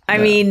 Right. I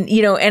mean,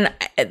 and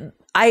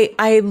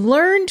I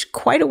learned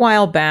quite a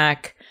while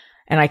back,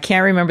 and I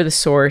can't remember the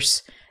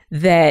source,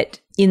 that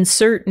in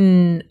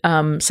certain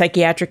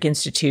psychiatric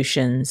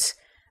institutions,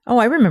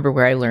 I remember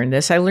where I learned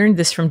this. I learned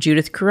this from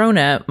Judith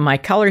Corona, my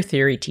color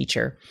theory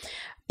teacher.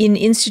 In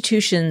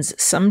institutions,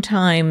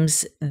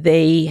 sometimes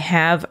they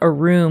have a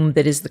room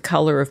that is the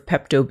color of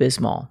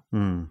Pepto-Bismol.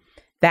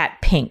 That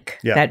pink,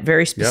 that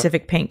very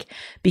specific pink.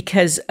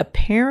 Because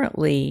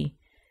apparently,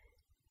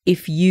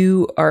 if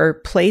you are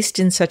placed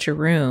in such a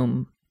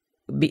room,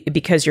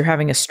 because you're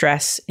having a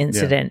stress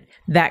incident,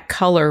 that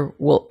color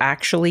will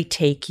actually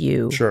take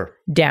you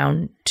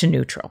down to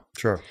neutral.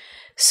 Sure.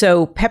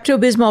 So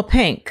Pepto-Bismol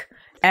pink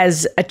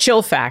as a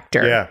chill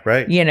factor. Yeah,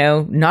 right.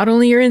 Not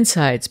only your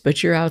insides,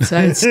 but your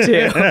outsides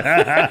too.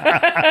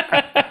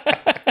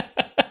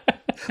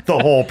 The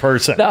whole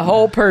person. The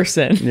whole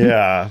person.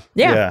 Yeah.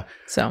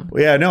 So.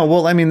 Yeah, no,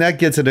 well, I mean, that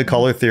gets into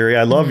color theory.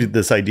 I love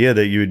this idea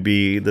that you would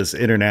be this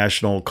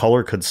international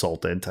color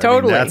consultant.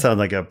 Totally. That sounds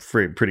like a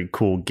pretty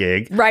cool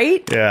gig.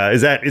 Right? Yeah.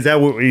 Is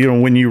that what,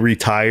 when you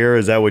retire,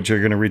 is that what you're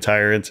going to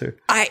retire into?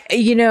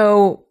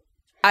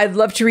 I'd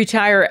love to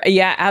retire.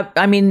 Yeah.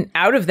 I mean,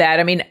 out of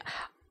that,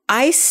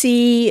 I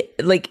see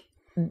like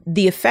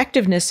the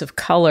effectiveness of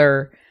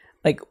color,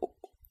 like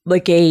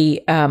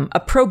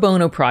a pro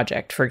bono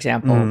project, for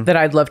example, that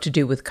I'd love to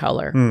do with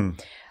color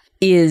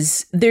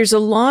is there's a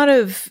lot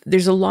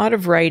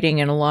of writing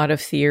and a lot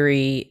of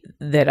theory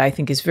that I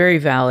think is very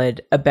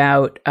valid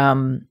about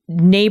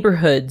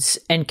neighborhoods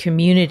and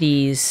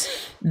communities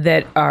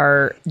that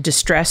are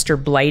distressed or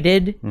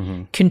blighted,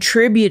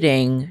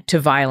 contributing to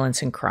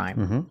violence and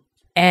crime.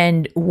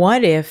 And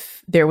what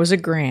if there was a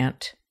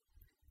grant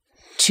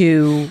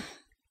to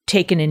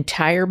take an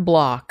entire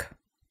block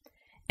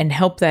and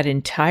help that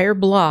entire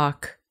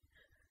block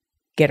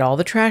get all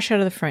the trash out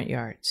of the front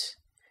yards,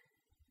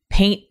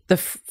 paint the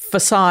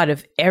facade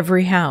of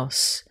every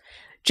house,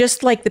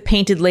 just like the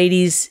painted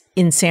ladies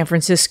in San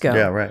Francisco.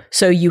 Yeah, right.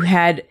 So you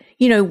had,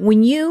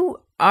 when you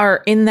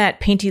are in that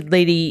painted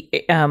lady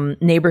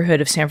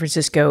neighborhood of San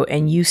Francisco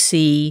and you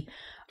see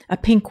a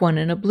pink one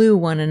and a blue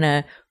one and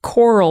a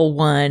coral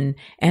one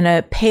and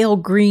a pale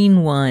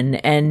green one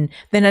and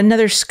then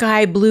another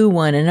sky blue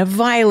one and a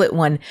violet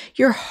one,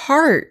 your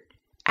heart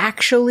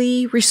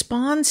actually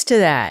responds to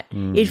that.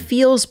 It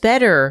feels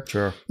better.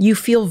 Sure. You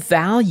feel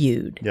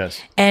valued.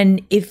 Yes.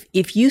 And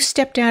if you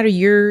stepped out of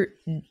your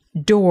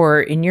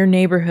door in your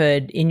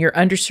neighborhood, in your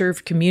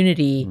underserved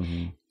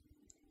community,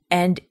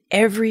 and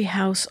every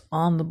house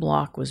on the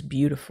block was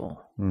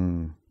beautiful,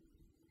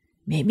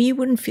 maybe you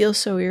wouldn't feel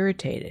so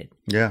irritated.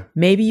 Yeah.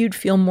 Maybe you'd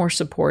feel more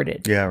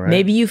supported. Yeah, right.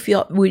 Maybe you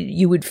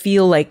would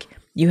feel like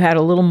you had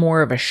a little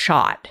more of a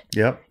shot.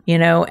 Yep.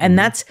 And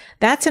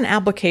that's an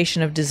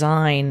application of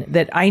design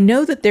that I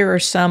know that there are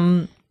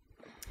some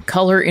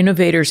color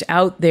innovators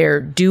out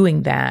there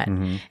doing that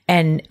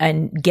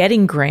and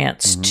getting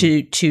grants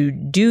to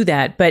do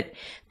that. But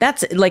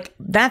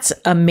that's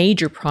a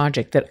major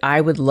project that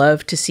I would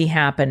love to see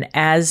happen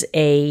as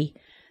a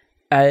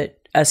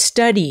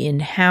study in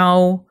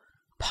how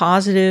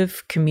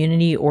positive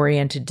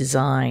community-oriented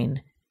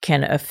design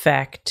can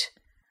affect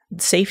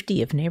the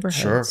safety of neighborhoods.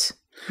 Sure.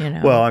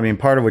 Well, I mean,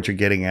 part of what you're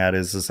getting at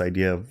is this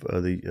idea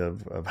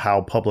of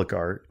how public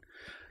art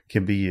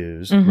can be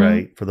used,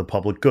 right, for the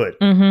public good.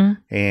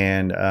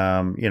 And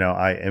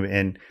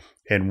and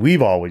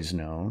we've always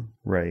known,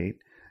 right,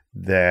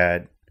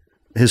 that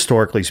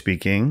historically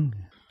speaking,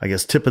 I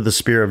guess tip of the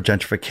spear of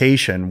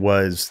gentrification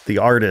was the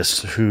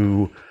artists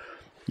who,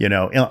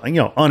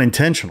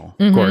 unintentional,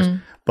 of course.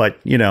 But,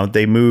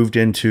 they moved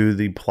into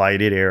the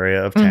blighted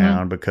area of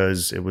town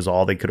because it was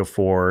all they could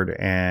afford.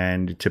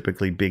 And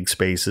typically big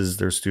spaces,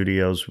 their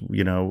studios,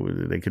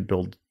 they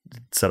could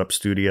set up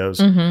studios.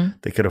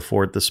 They could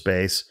afford the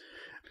space.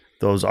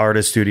 Those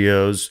artist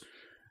studios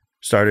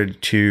started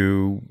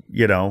to,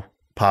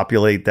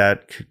 populate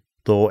that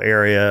little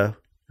area.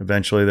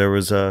 Eventually there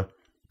was a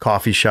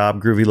coffee shop,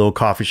 groovy little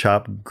coffee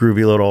shop,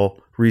 groovy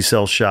little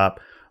resale shop,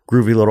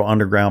 groovy little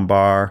underground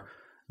bar.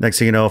 Next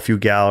thing you know, a few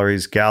gallery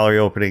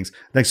openings.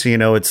 Next thing you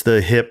know, it's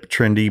the hip,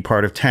 trendy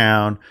part of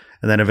town.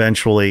 And then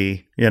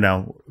eventually,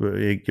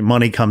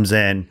 money comes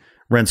in,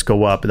 rents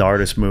go up, and the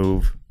artists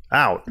move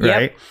out,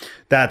 right? Yep.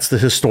 That's the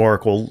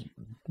historical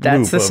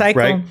That's the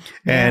cycle. Right?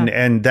 Yeah.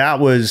 And that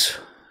was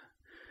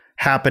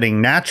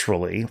happening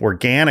naturally,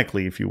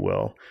 organically, if you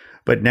will.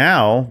 But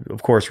now,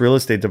 of course, real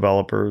estate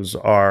developers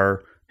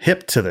are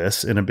hip to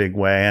this in a big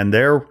way. And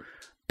they're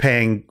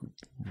paying,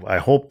 I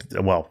hope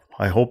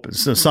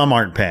some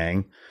aren't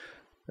paying.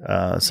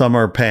 Some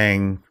are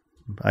paying,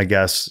 I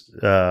guess,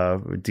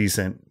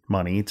 decent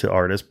money to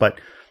artists, but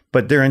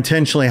they're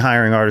intentionally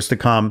hiring artists to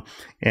come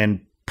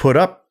and put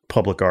up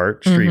public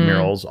art, street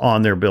murals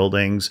on their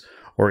buildings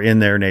or in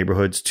their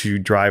neighborhoods to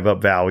drive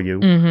up value.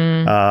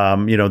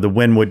 The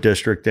Wynwood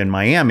district in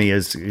Miami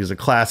is a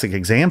classic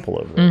example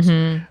of this.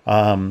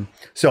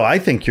 So I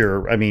think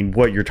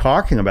what you're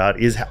talking about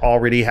is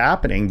already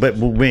happening, but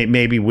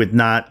maybe with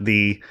not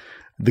the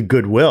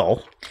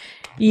goodwill.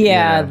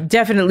 Yeah,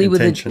 definitely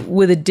with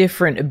a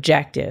different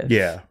objective.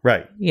 Yeah,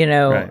 right.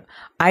 Right.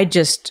 I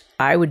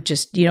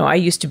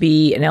used to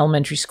be an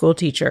elementary school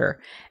teacher,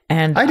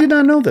 and I did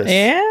not know this.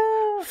 Yeah.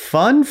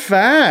 Fun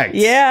fact.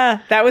 Yeah,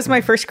 that was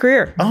my first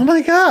career. Oh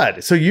my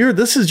God. So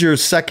this is your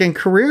second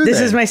career This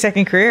then? is my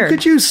second career. Look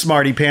at you,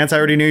 smarty pants. I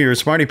already knew you were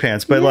smarty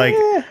pants, but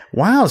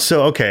wow.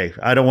 So, okay.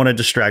 I don't want to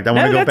distract. I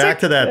want to go back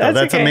to that though.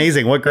 That's okay.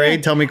 Amazing. What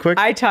grade? Yeah. Tell me quick.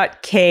 I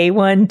taught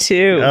K1,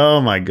 2.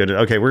 Oh my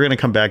goodness. Okay. We're going to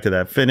come back to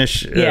that.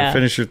 Finish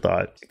your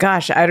thought.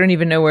 Gosh, I don't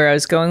even know where I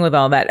was going with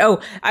all that. Oh,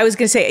 I was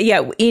going to say,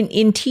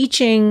 in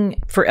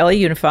teaching for LA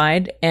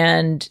Unified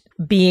and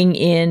being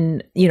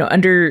in,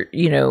 under,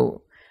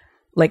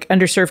 like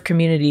underserved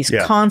communities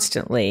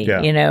constantly.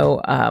 Yeah.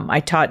 I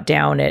taught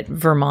down at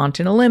Vermont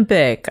and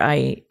Olympic.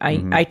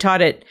 I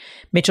taught at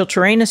Mitchell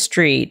Terrena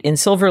Street in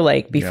Silver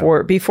Lake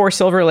before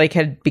Silver Lake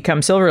had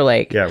become Silver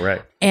Lake. Yeah,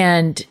 right.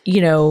 And,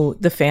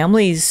 the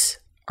families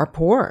are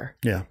poor.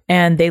 Yeah.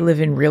 And they live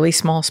in really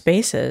small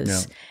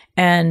spaces. Yeah.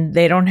 And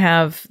they don't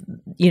have,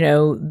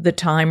 the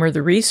time or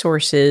the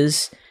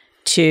resources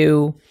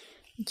to,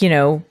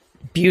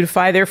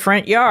 beautify their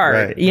front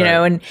yard,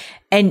 and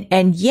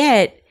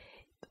yet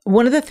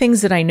one of the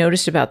things that I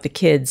noticed about the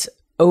kids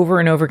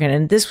over and over again,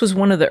 and this was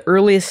one of the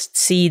earliest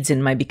seeds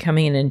in my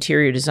becoming an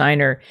interior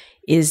designer,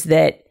 is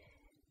that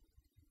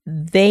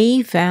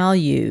they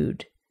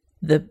valued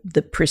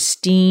the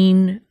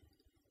pristine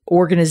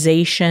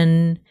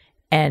organization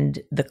and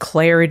the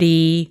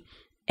clarity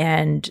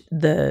and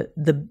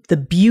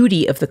the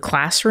beauty of the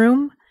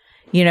classroom.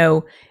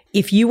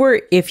 If you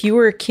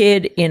were a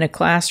kid in a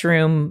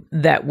classroom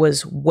that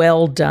was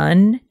well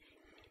done,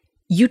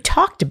 you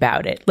talked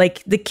about it.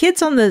 Like the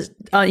kids on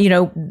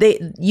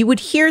the, you would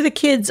hear the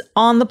kids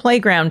on the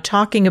playground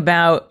talking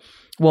about,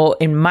 well,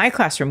 in my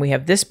classroom, we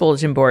have this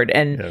bulletin board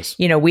and,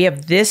 we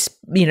have this,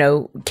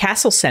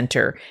 Castle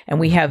Center and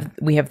we have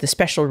the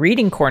special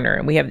reading corner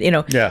and we have,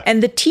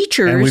 and the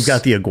teachers. And we've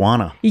got the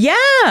iguana. Yeah.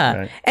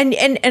 Right.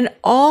 And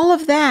all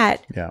of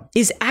that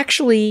is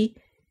actually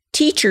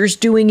teachers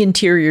doing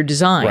interior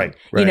design.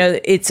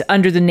 Right. It's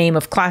under the name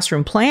of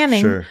classroom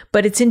planning,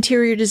 but it's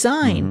interior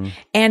design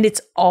and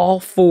it's all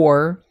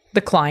for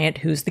the client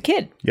who's the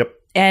kid. Yep.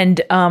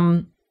 And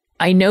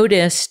I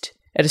noticed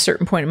at a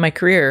certain point in my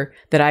career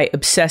that I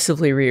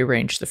obsessively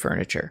rearranged the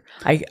furniture.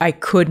 I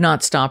could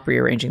not stop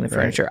rearranging the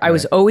furniture. I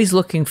was always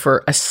looking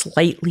for a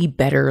slightly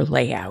better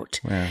layout.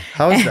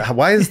 Yeah.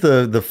 Why is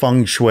the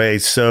feng shui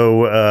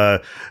so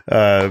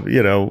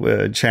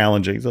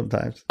challenging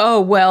sometimes?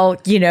 Oh, well,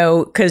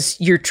 because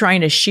you're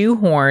trying to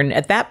shoehorn.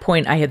 At that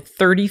point, I had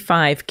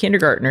 35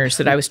 kindergartners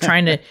that I was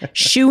trying to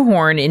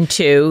shoehorn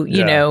into,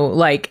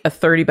 like a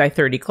 30 by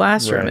 30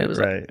 classroom.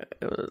 Right,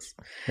 it was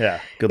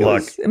good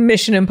luck. Was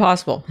mission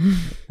impossible.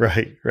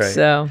 Right.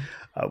 So,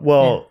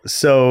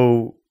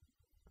 so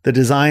the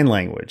design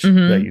language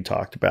that you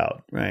talked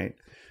about, right?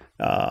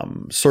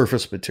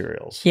 Surface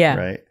materials,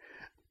 right?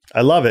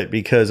 I love it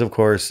because, of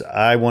course,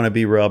 I want to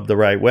be rubbed the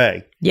right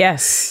way.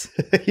 Yes.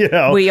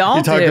 We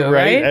all do,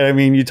 right? I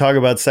mean, you talk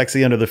about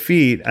sexy under the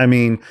feet. I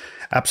mean,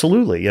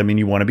 absolutely. I mean,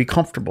 you want to be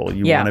comfortable.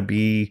 You want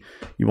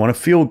to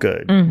feel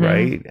good,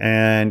 right?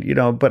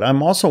 And, but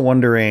I'm also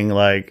wondering,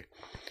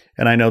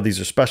 and I know these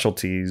are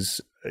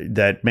specialties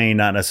that may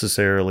not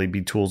necessarily be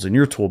tools in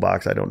your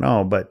toolbox. I don't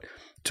know, but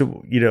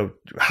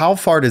how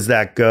far does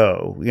that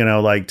go?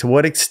 To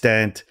what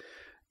extent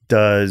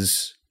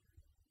does,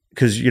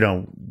 because,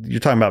 you're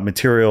talking about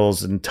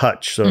materials and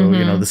touch. So,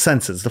 the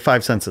senses, the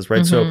 5 senses,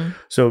 right?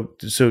 So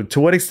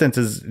to what extent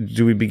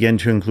do we begin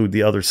to include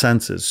the other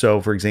senses? So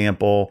for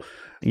example,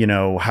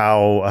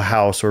 how a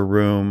house or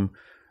room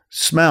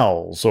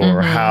smells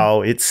or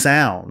how it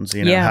sounds,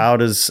 how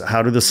do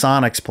the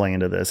sonics play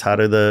into this? How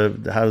do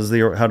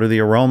the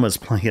aromas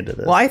play into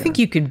this? Well, I think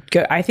you could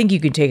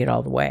take it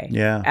all the way.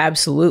 Yeah,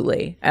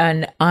 absolutely.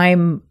 And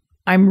I'm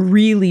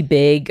really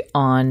big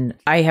on,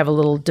 I have a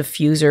little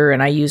diffuser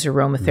and I use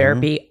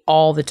aromatherapy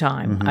all the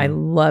time. I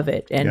love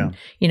it. And,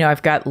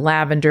 I've got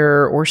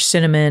lavender or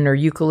cinnamon or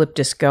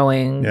eucalyptus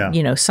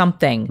going,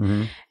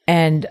 something.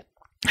 And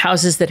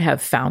houses that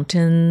have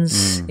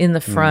fountains in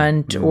the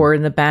front or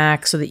in the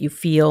back so that you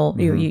feel,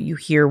 you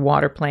hear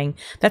water playing.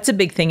 That's a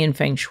big thing in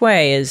Feng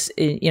Shui is,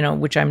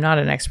 which I'm not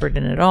an expert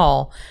in at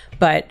all,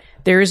 but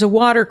there is a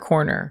water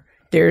corner.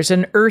 There's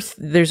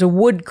a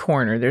wood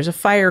corner. There's a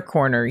fire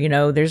corner,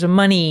 there's a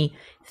money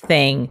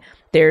thing.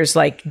 There's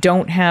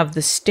don't have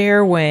the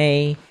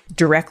stairway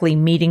directly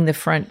meeting the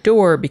front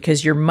door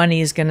because your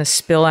money is going to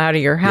spill out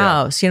of your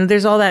house.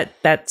 There's all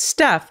that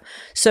stuff.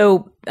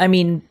 So, I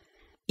mean,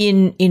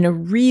 in a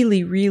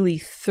really, really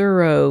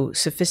thorough,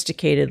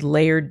 sophisticated,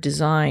 layered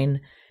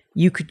design,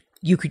 you could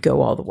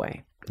go all the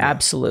way.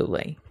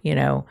 Absolutely.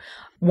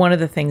 One of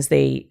the things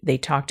they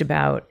talked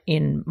about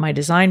in my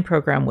design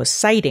program was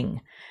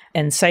siting.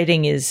 And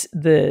siting is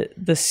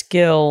the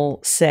skill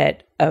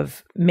set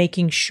of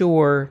making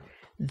sure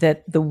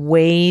that the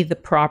way the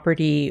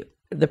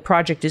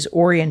project is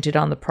oriented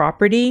on the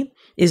property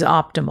is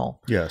optimal.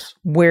 Yes.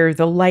 Where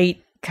the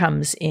light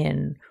comes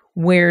in,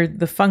 where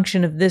the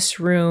function of this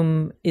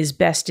room is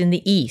best in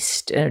the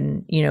east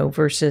and,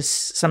 versus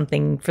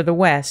something for the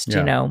west,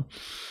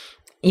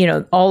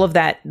 all of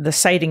that, the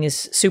siting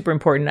is super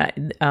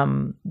important.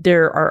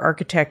 There are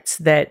architects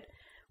that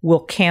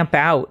will camp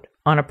out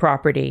on a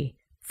property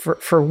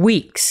for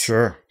weeks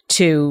Sure.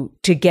 to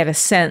get a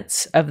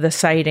sense of the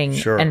siting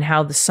and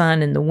how the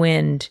sun and the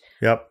wind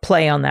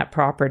play on that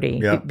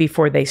property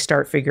before they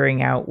start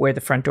figuring out where the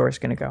front door is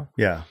going to go.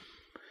 Yeah.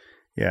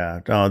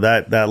 Yeah. Oh,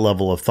 that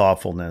level of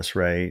thoughtfulness,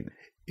 right,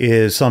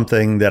 is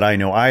something that I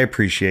know I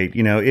appreciate.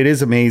 It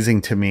is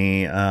amazing to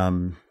me.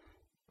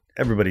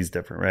 Everybody's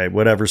different, right?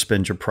 Whatever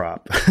spins your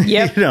prop,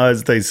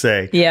 as they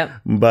say. Yeah.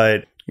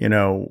 But,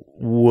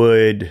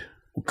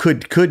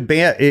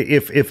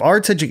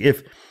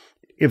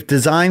 if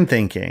design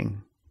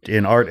thinking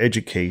in art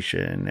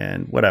education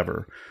and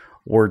whatever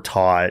were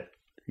taught,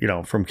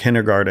 from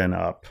kindergarten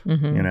up,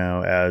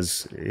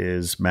 as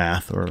is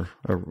math or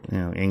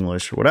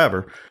English or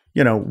whatever,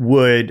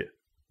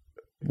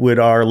 would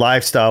our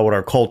lifestyle, would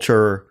our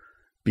culture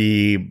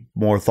be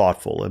more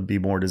thoughtful and be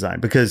more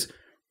designed? Because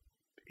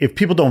if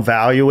people don't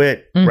value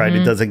it, right,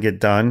 it doesn't get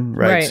done,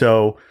 right?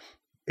 So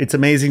it's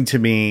amazing to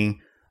me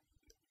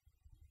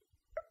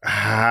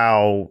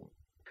how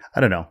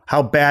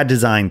bad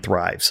design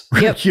thrives,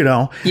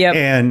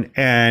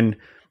 and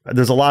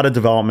there's a lot of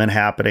development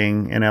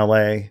happening in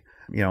LA,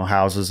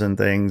 houses and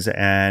things.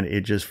 And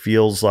it just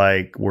feels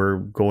like we're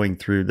going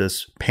through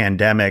this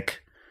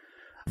pandemic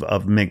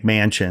of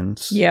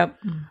McMansions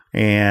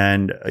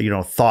and,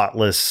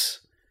 thoughtless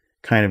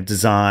kind of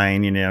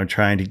design,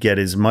 trying to get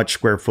as much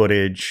square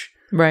footage.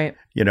 Right.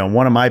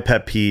 One of my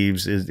pet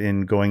peeves is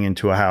in going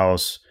into a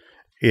house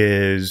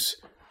is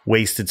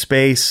wasted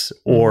space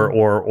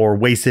or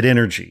wasted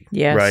energy,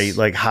 right?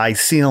 Like high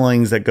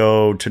ceilings that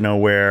go to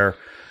nowhere.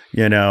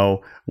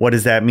 What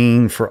does that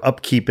mean for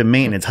upkeep and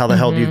maintenance? How the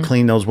hell do you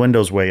clean those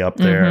windows way up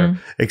there,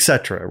 et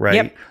cetera, right?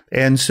 Yep.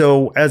 And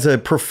so as a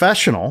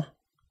professional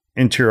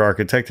interior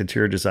architect,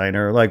 interior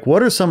designer, like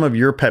what are some of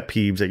your pet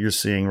peeves that you're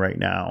seeing right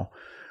now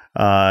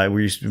where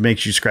it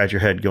makes you scratch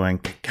your head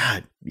going,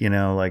 God,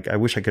 I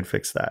wish I could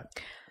fix that?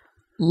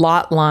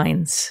 Lot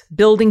lines.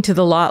 Building to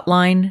the lot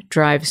line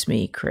drives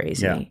me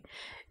crazy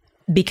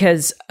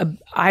because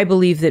I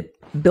believe that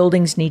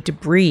buildings need to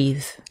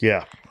breathe.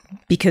 Yeah.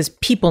 Because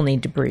people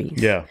need to breathe.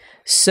 Yeah.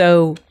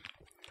 So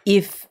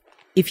if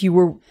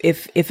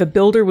a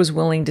builder was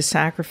willing to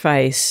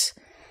sacrifice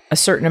a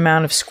certain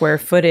amount of square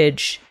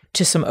footage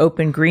to some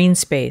open green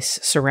space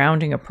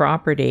surrounding a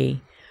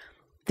property,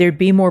 there'd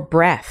be more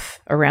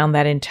breath around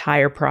that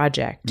entire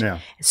project. Yeah.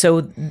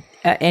 So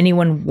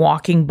anyone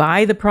walking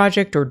by the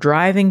project or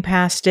driving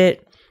past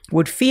it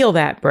would feel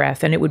that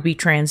breath and it would be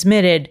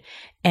transmitted,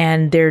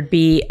 and there'd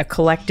be a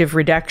collective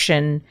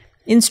reduction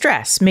in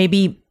stress,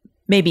 maybe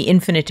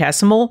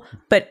infinitesimal,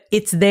 but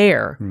it's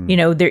there.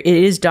 It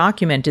is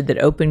documented that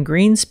open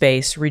green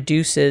space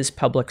reduces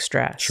public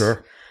stress.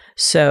 Sure.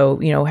 So,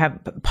 have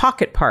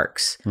pocket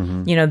parks.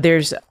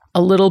 There's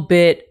a little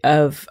bit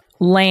of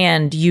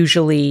land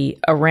usually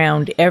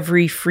around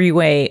every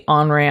freeway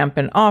on-ramp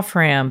and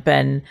off-ramp.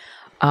 And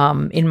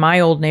in my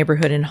old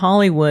neighborhood in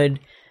Hollywood,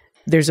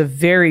 there's a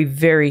very,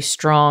 very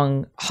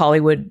strong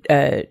Hollywood,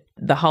 the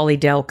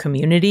Hollydale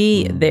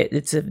community.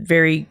 It's a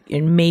very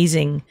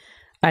amazing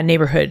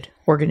neighborhood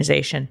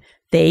organization.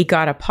 They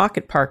got a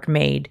pocket park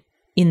made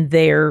in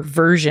their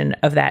version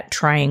of that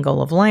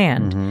triangle of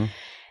land.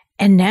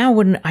 And now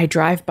when I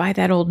drive by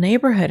that old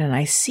neighborhood and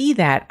I see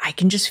that, I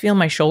can just feel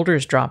my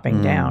shoulders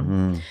dropping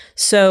down.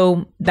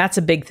 So that's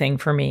a big thing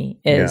for me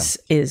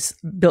is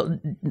build,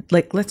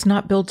 like, let's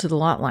not build to the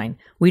lot line.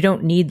 We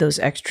don't need those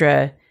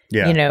extra,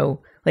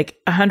 like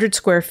 100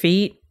 square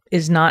feet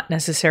is not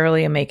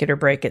necessarily a make it or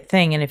break it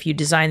thing. And if you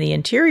design the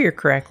interior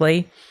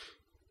correctly,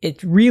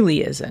 it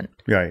really isn't.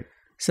 Right.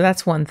 So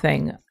that's one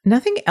thing.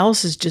 Nothing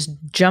else is just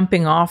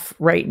jumping off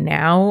right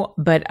now,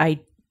 but I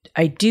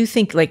do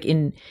think like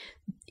in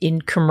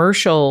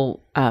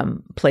commercial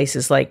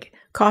places like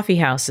coffee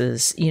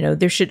houses,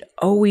 there should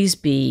always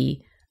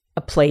be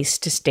a place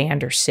to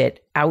stand or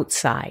sit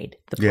outside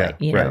the place.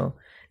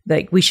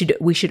 Like we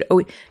should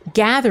always,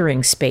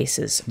 gathering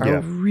spaces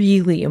are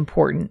really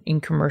important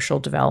in commercial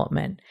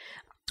development.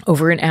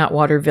 Over in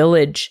Atwater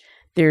Village,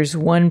 there's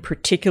one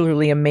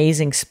particularly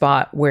amazing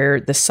spot where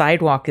the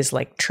sidewalk is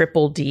like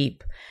triple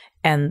deep,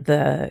 and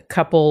the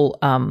couple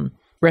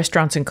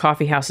restaurants and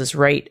coffee houses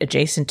right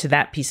adjacent to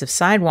that piece of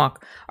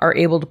sidewalk are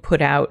able to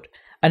put out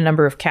a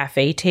number of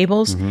cafe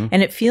tables,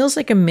 and it feels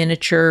like a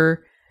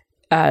miniature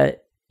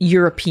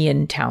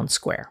European town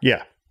square.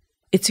 Yeah.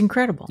 It's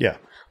incredible. Yeah.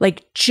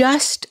 Like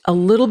just a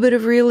little bit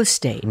of real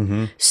estate.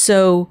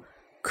 So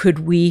could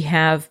we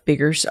have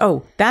bigger?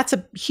 Oh, that's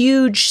a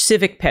huge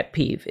civic pet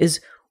peeve is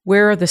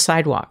where are the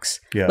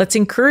sidewalks? Yeah. Let's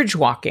encourage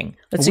walking.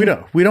 We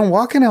don't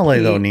walk in LA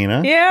though,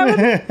 Nina.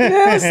 Yeah,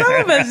 but, some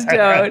of us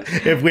don't.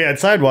 If we had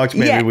sidewalks,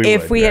 maybe we would.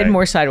 If we had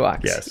more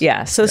sidewalks. Yes.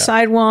 Yeah. So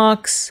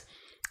sidewalks,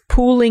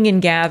 pooling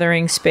and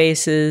gathering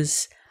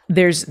spaces.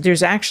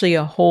 There's actually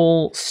a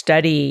whole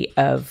study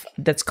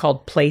that's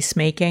called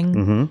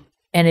placemaking,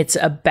 and it's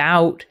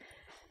about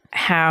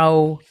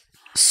how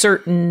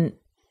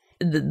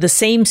the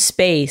same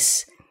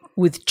space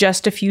with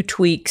just a few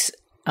tweaks,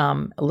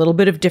 a little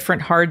bit of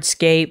different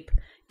hardscape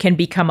can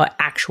become an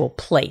actual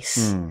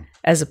place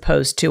as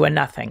opposed to a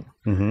nothing,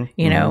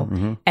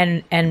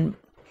 and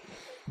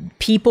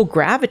people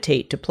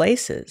gravitate to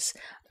places.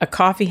 A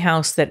coffee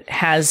house that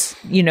has,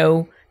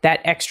 that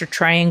extra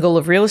triangle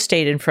of real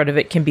estate in front of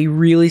it can be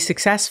really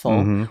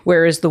successful.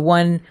 Whereas the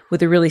one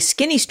with a really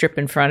skinny strip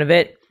in front of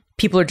it,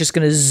 people are just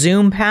going to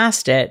zoom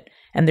past it.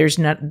 And there's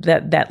not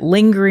that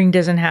lingering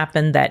doesn't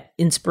happen. That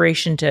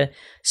inspiration to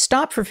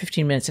stop for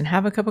 15 minutes and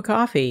have a cup of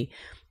coffee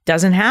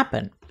doesn't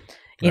happen,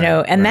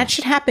 and that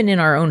should happen in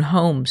our own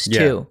homes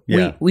too.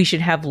 Yeah. We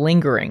should have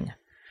lingering,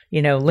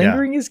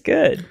 lingering is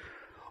good.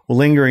 Well,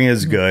 lingering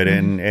is good.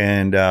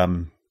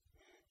 And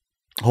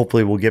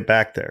hopefully we'll get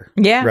back there.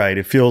 Yeah. Right.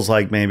 It feels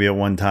like maybe at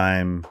one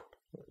time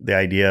the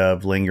idea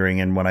of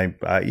lingering, and when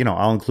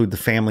I'll include the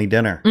family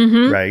dinner,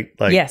 right?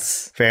 Like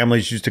yes.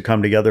 Families used to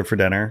come together for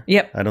dinner.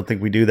 Yep. I don't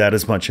think we do that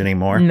as much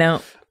anymore.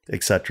 No.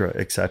 Et cetera,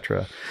 et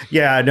cetera.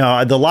 Yeah,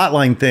 no, the lot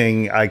line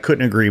thing, I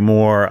couldn't agree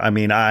more. I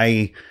mean,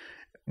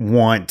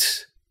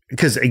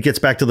 because it gets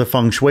back to the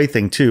feng shui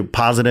thing too,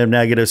 positive,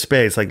 negative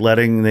space, like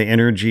letting the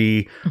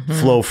energy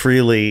flow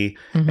freely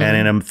and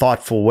in a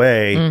thoughtful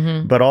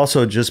way, but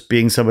also just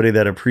being somebody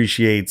that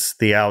appreciates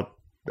the out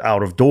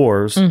of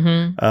doors.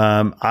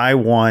 I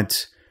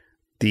want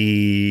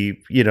the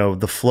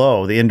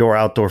flow, the indoor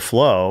outdoor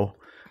flow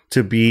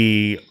to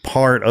be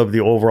part of the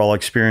overall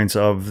experience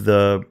of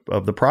the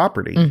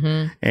property.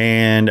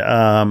 And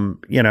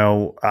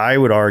I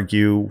would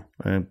argue,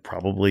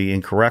 probably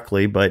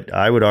incorrectly, but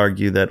I would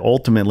argue that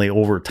ultimately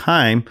over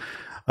time,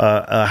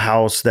 a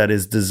house that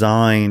is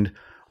designed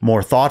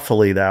more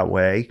thoughtfully that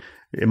way,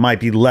 it might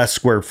be less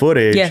square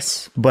footage,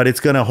 yes, but it's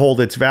going to hold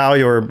its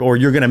value, or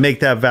you're going to make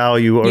that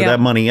value or that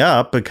money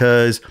up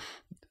because,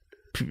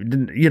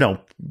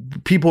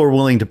 people are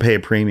willing to pay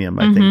a premium,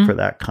 I think, for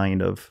that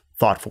kind of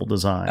thoughtful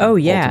design. Oh,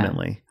 yeah.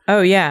 Ultimately.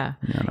 Oh, yeah.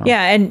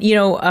 Yeah. And,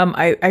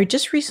 I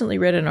just recently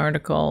read an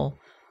article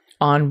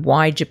on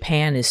why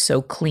Japan is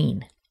so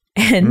clean.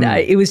 And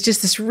it was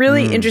just this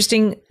really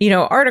interesting,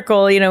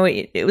 article.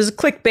 It was a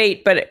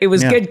clickbait, but it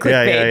was good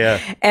clickbait. Yeah.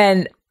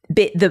 And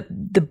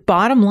the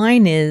bottom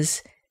line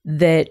is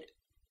that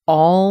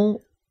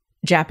all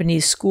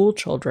Japanese school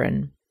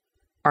children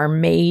are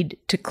made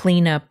to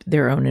clean up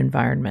their own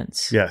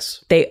environments.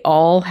 Yes. They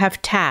all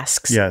have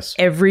tasks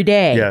every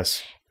day.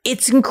 Yes.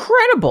 It's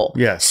incredible.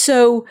 Yes.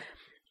 So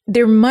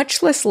they're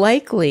much less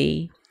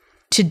likely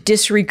to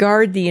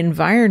disregard the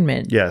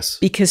environment. Yes.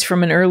 Because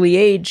from an early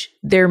age,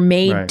 they're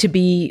made to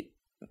be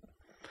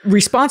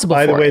responsible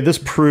for it. By the way, this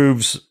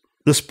proves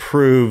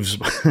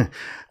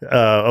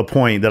a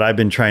point that I've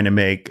been trying to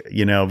make,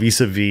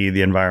 vis-a-vis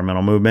the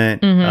environmental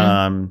movement,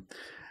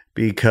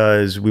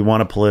 because we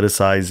want to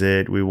politicize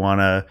it. We want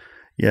to,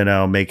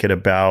 make it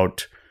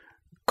about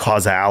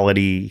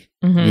causality,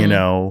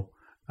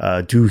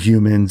 do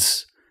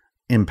humans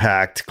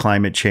impact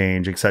climate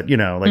change,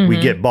 etc. We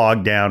get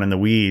bogged down in the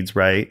weeds,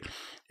 right?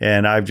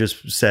 And I've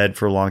just said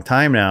for a long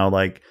time now,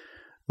 like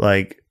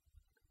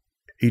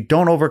you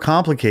don't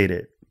overcomplicate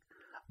it.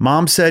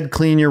 Mom said,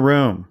 clean your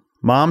room.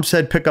 Mom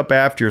said, pick up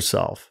after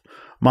yourself.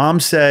 Mom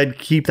said,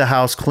 keep the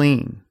house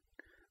clean.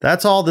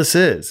 That's all this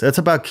is. That's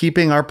about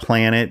keeping our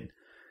planet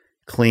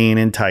clean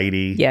and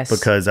tidy. Yes.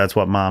 Because that's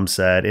what Mom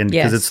said. And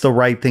because it's the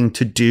right thing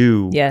to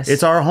do. Yes.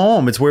 It's our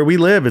home. It's where we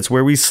live. It's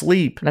where we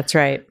sleep. That's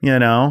right.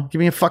 Give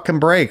me a fucking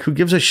break. Who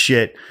gives a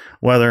shit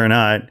whether or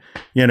not,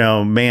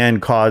 man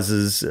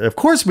causes,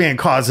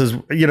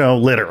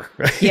 litter.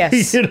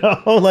 Yes. How did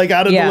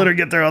the litter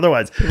get there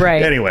otherwise?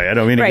 Right. Anyway, I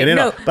don't mean to get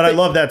into it, but I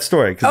love that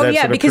story.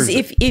 Because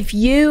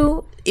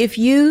if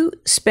you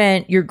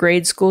spent your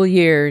grade school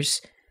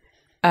years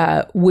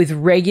with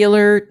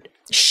regular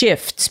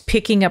shifts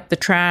picking up the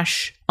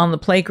trash on the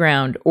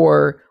playground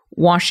or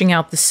washing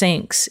out the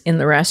sinks in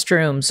the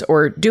restrooms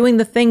or doing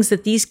the things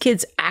that these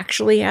kids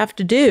actually have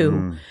to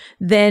do,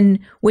 then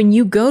when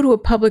you go to a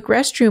public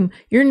restroom,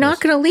 you're not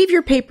going to leave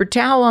your paper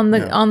towel on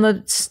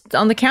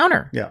the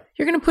counter. Yeah.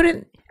 You're going to put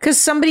it because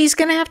somebody's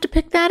going to have to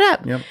pick that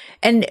up. Yep.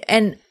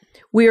 And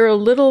we're a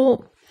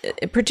little,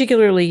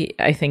 particularly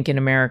I think in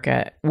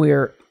America,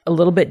 we're a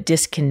little bit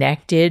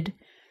disconnected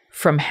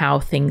from how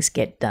things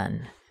get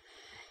done.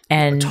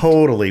 And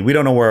totally. We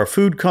don't know where our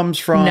food comes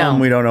from. No.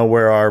 We don't know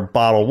where our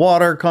bottled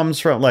water comes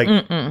from.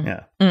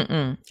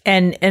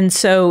 And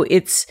so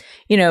it's,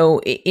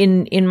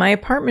 in my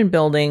apartment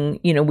building,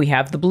 we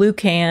have the blue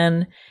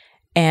can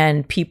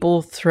and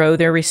people throw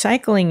their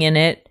recycling in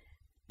it,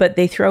 but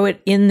they throw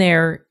it in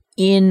there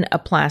in a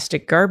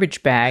plastic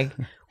garbage bag,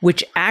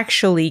 which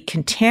actually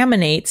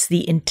contaminates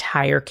the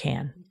entire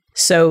can.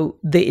 So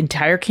the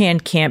entire can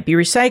can't be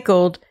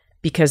recycled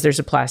because there's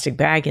a plastic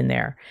bag in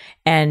there.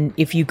 And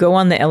if you go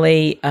on the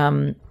LA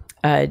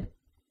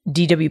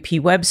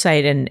DWP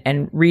website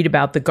and read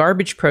about the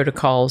garbage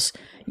protocols,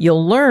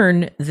 you'll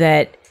learn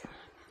that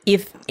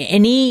if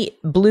any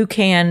blue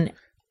can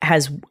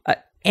has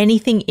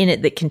anything in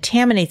it that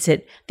contaminates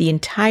it, the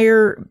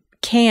entire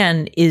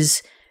can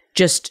is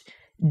just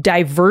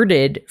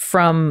diverted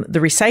from the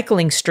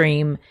recycling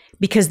stream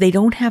because they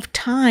don't have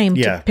time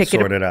to pick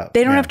it up.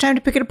 They don't have time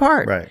to pick it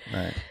apart. Right.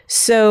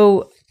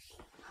 So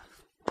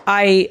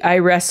I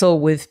wrestle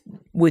with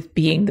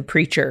being the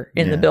preacher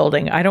in the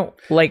building. I don't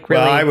like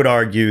really. Well, I would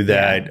argue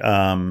that,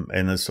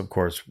 and this, of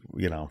course,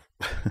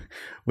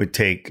 would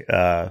take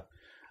a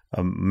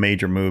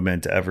major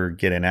movement to ever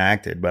get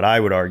enacted. But I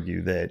would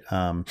argue that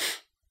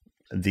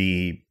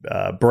the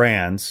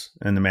brands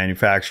and the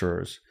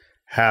manufacturers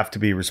have to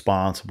be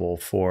responsible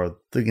for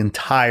the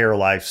entire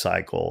life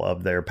cycle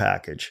of their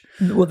package.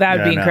 Well, that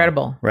would be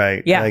incredible.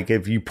 Right. Yeah. Like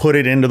if you put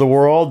it into the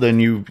world, then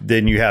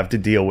you have to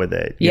deal with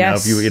it.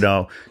 Yes.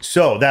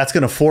 So that's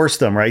going to force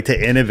them, right,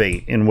 to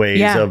innovate in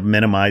ways of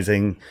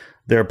minimizing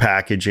their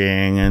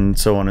packaging and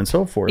so on and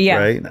so forth.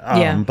 Right.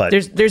 But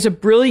there's a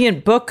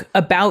brilliant book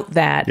about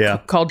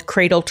that called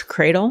Cradle to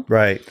Cradle.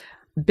 Right.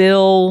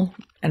 Bill,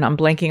 and I'm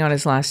blanking on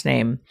his last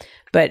name,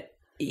 but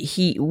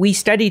we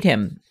studied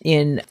him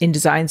in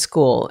design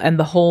school, and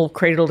the whole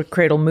cradle to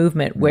cradle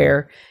movement,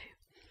 where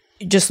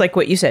just like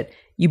what you said,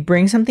 you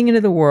bring something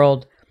into the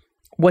world.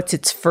 What's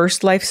its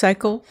first life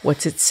cycle?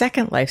 What's its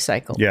second life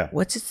cycle? Yeah.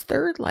 What's its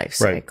third life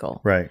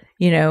cycle? Right.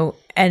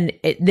 And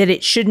that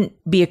it shouldn't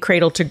be a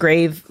cradle to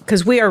grave,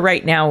 because we are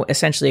right now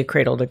essentially a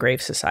cradle to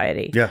grave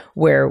society. Yeah.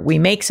 Where we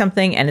make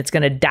something and it's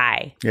going to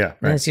die. Yeah. Right.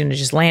 And it's going to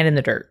just land in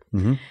the dirt.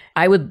 Mm-hmm.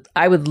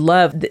 I would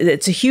love.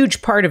 It's a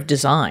huge part of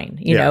design,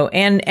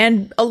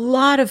 and a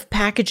lot of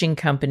packaging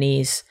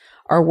companies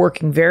are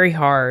working very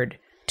hard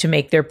to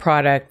make their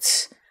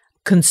products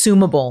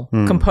consumable,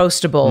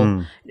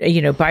 compostable,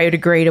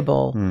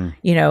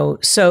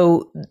 biodegradable,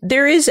 so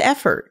there is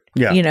effort,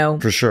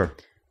 for sure.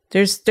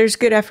 There's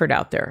good effort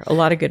out there, a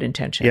lot of good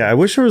intention. Yeah. I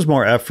wish there was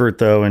more effort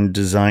though in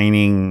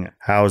designing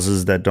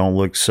houses that don't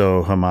look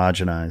so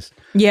homogenized.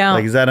 Yeah.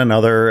 Like, is that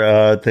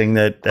another thing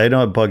that I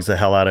know it bugs the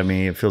hell out of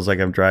me? It feels like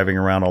I'm driving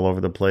around all over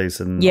the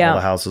place and all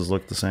the houses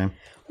look the same.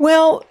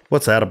 Well,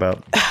 what's that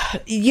about?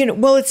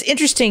 It's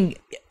interesting.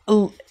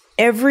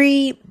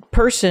 Every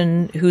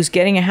person who's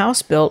getting a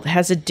house built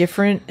has a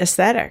different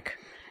aesthetic,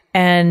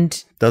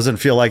 and doesn't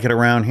feel like it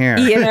around here.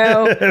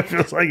 It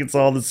feels like it's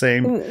all the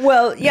same.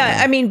 Well,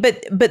 I mean,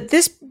 but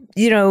this,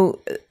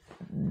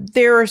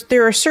 there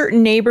are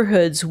certain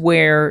neighborhoods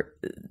where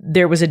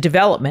there was a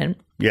development.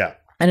 Yeah.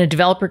 And a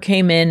developer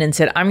came in and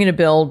said, I'm going to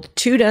build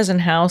 24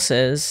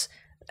 houses,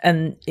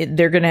 and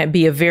they're going to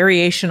be a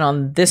variation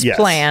on this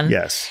plan.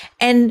 Yes.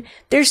 And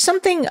there's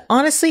something,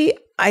 honestly,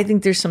 I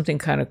think there's something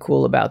kind of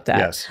cool about that.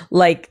 Yes.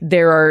 Like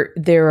there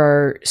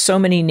are so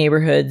many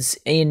neighborhoods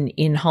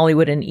in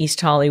Hollywood and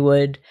East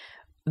Hollywood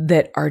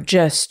that are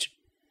just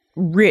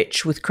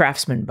rich with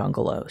craftsman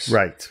bungalows.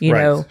 Right.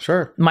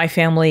 Sure. My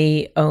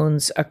family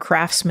owns a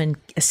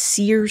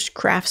Sears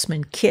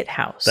Craftsman kit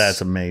house. That's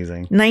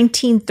amazing.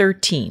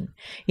 1913.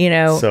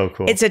 So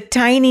cool. It's a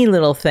tiny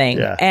little thing.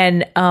 Yeah.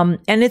 And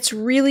it's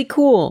really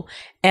cool.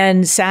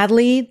 And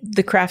sadly,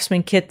 the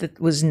Craftsman kit that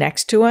was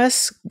next to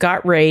us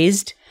got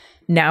razed.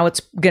 Now it's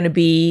going to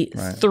be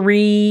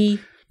 3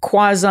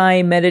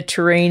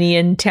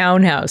 quasi-Mediterranean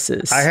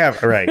townhouses. I have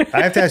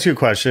to ask you a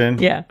question.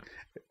 Yeah.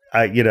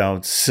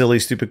 Silly,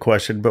 stupid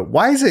question, but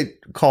why is it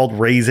called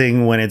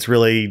raising when it's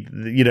really,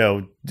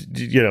 the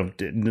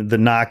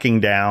knocking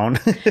down?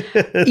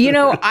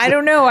 I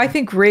don't know. I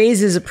think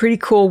raise is a pretty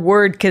cool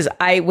word, because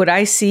what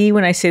I see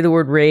when I say the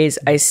word raise,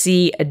 I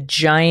see a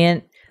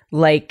giant,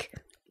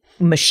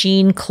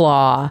 machine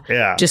claw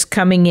just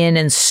coming in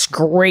and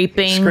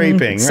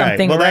scraping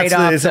something right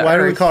off the why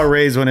earth. do we call it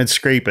raise when it's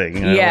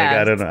scraping?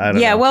 I don't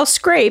know. Well,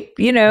 scrape,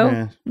 you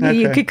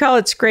could call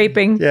it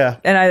scraping.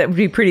 Yeah. And that would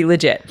be pretty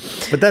legit.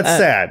 But that's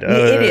sad.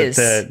 It is.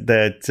 It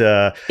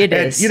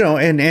is.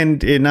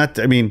 And not,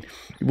 I mean,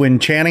 when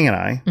Channing and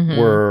I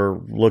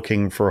were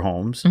looking for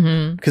homes,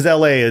 because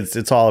LA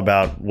it's all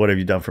about what have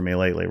you done for me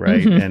lately,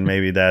 right? And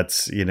maybe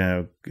that's,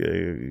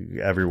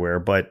 everywhere.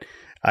 But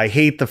I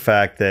hate the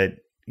fact that,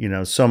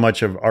 so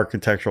much of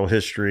architectural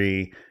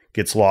history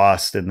gets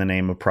lost in the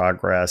name of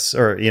progress,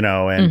 or,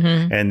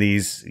 and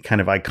these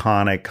kind of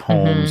iconic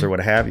homes or what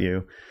have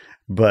you.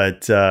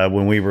 But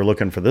when we were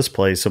looking for this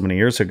place so many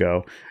years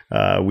ago,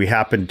 we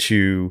happened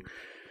to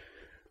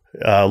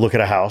look at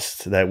a house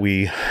that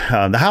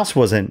the house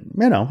wasn't,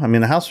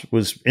 the house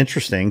was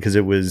interesting because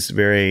it was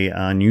very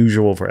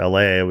unusual for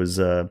LA. It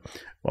was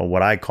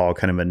what I call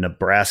kind of a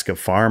Nebraska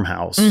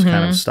farmhouse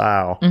kind of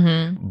style,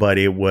 but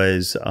it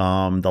was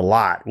the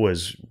lot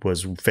was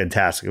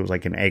fantastic. It was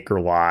like an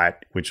acre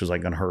lot, which was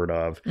like unheard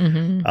of,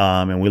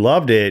 and we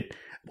loved it.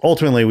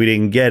 ultimately we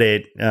didn't get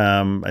it.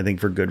 I think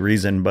for good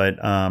reason, but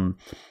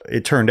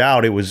it turned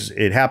out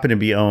it happened to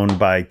be owned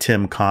by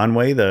Tim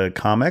Conway, the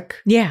comic.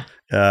 Yeah.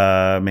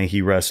 May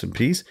he rest in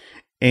peace.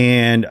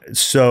 And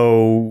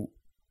so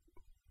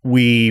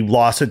we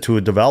lost it to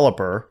a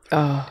developer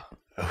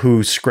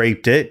who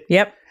scraped it.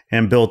 Yep.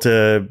 And built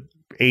a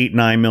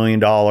 $8-9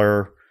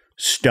 million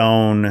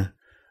stone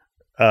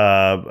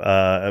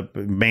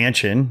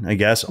mansion, I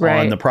guess,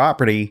 on the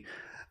property.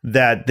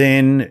 That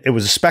then it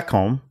was a spec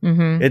home.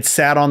 Mm-hmm. It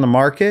sat on the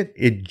market.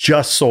 It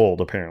just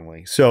sold,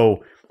 apparently.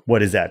 So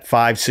what is that?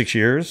 5-6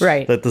 years,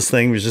 that this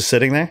thing was just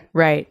sitting there.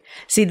 Right.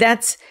 See,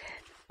 that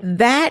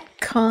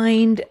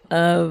kind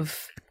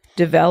of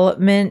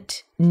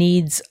development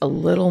needs a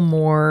little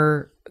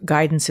more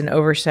guidance and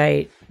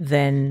oversight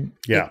than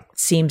it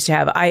seems to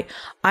have.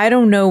 I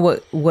don't know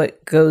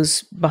what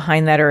goes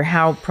behind that or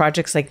how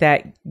projects like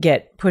that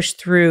get pushed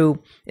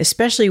through,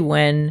 especially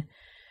when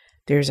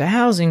there's a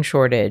housing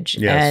shortage.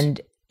 Yes.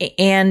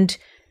 And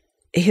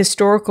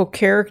historical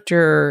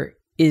character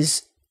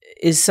is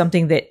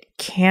something that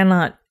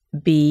cannot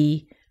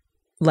be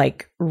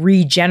like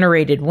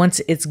regenerated.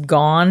 Once it's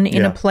gone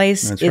in a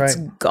place, it's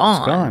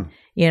gone.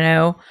 You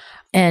know?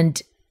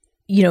 And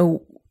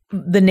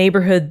the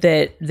neighborhood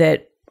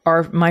that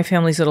my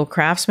family's little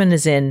craftsman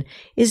is in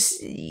is,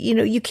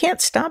 you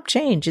can't stop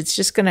change. It's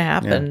just going to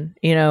happen,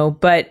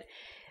 but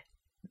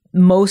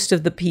most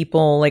of the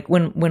people, like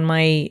when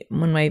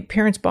my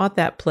parents bought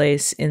that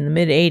place in the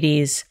mid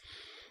 80s,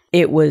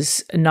 it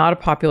was not a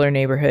popular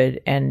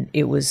neighborhood and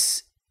it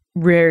was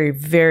very,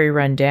 very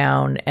run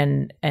down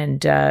and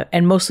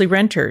mostly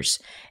renters.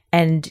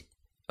 And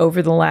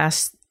over the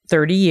last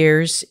 30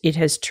 years, it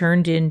has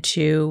turned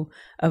into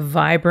a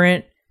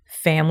vibrant,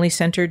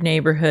 family-centered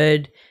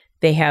neighborhood.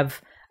 They have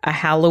a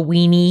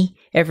Halloweeny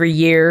every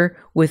year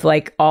with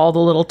like all the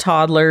little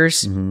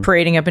toddlers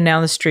parading up and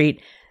down the street.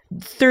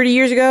 30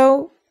 years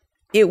ago,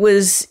 it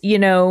was,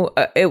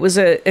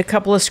 a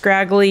couple of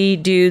scraggly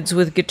dudes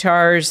with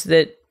guitars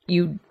that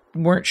you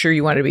weren't sure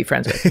you wanted to be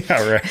friends with.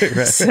 Yeah,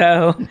 right.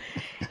 So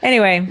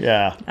anyway,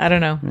 I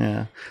don't know.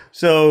 Yeah.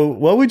 So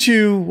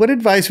what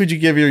advice would you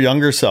give your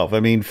younger self? I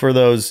mean, for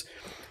those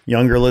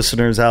younger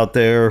listeners out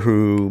there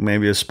who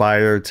maybe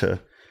aspire to,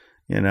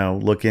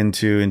 look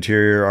into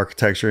interior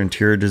architecture,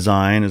 interior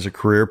design as a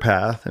career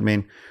path. I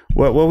mean,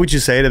 what would you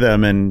say to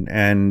them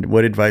and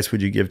what advice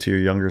would you give to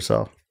your younger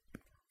self?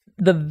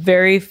 The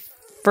very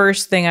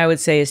first thing I would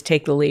say is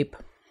take the leap.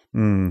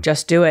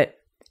 Just do it.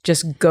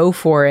 Just go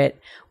for it.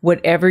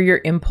 Whatever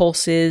your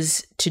impulse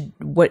is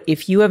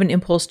if you have an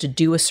impulse to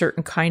do a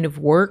certain kind of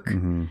work,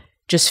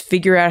 just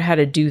figure out how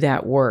to do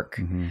that work.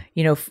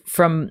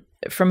 From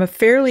a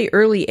fairly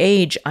early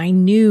age, I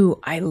knew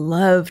I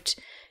loved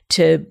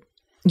to,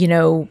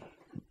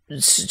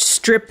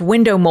 strip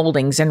window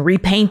moldings and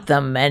repaint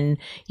them and,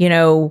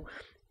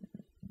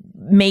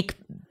 make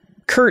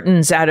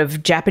curtains out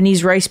of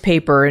Japanese rice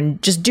paper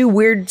and just do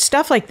weird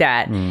stuff like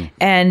that.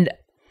 And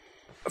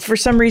for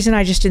some reason,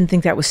 I just didn't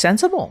think that was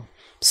sensible.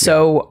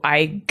 So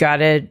I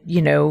got a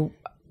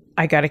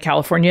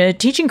California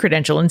teaching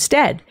credential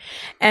instead.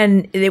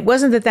 And it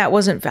wasn't that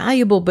wasn't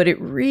valuable, but it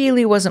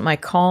really wasn't my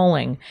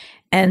calling.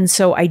 And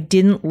so I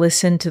didn't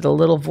listen to the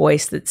little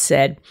voice that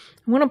said,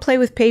 I want to play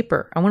with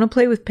paper. I want to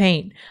play with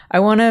paint. I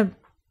want to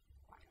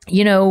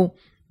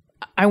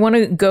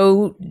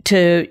go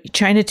to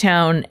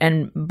Chinatown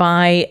and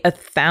buy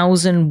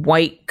 1,000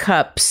 white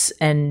cups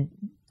and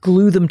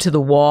glue them to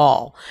the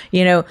wall.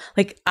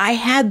 I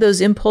had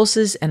those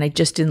impulses and I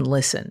just didn't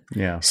listen.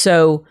 Yeah.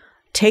 So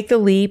take the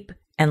leap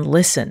and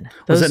listen.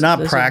 Was it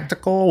not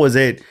practical? Was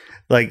it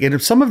like,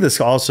 and some of this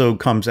also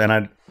comes, and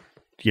I,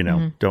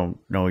 don't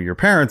know your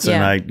parents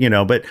and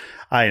but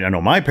I know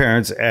my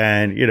parents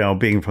and,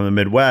 being from the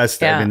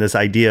Midwest, I mean, this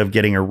idea of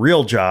getting a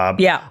real job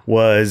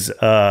was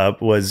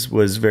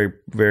very,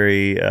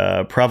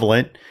 very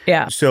prevalent.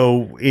 Yeah.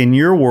 So in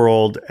your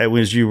world,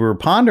 as you were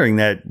pondering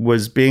that,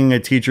 was being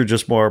a teacher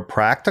just more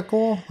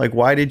practical? Like,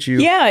 why did you?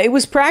 Yeah, it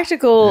was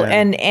practical.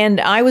 Yeah.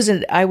 And I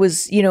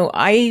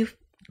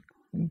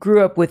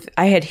grew up with,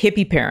 I had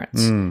hippie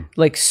parents,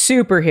 like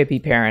super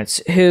hippie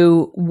parents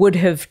who would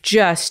have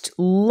just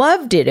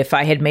loved it if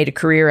I had made a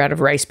career out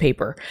of rice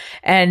paper.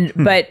 And,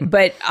 but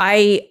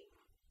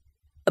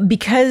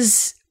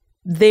because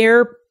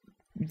their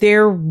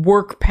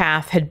work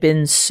path had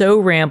been so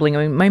rambling.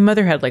 I mean, my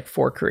mother had like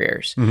 4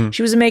 careers.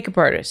 She was a makeup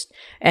artist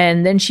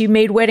and then she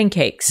made wedding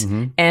cakes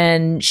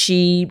and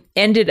she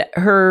ended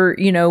her,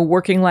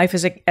 working life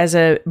as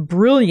a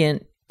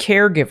brilliant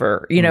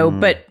caregiver,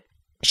 but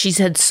she's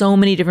had so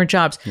many different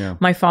jobs. Yeah.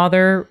 My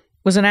father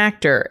was an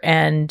actor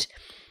and,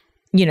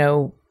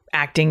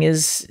 acting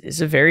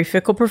is a very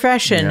fickle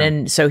profession. Yeah.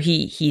 And so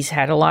he's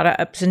had a lot of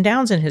ups and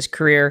downs in his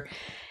career.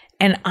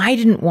 And I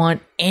didn't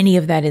want any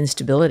of that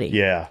instability.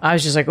 Yeah. I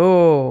was just like,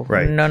 no.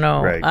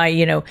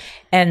 Right.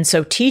 And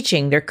so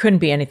teaching, there couldn't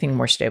be anything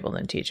more stable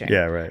than teaching.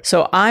 Yeah, right.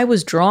 So I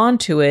was drawn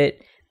to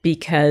it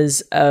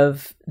because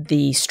of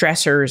the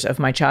stressors of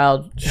my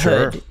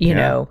childhood, you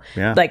know,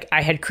 like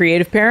I had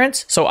creative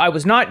parents, so I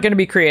was not going to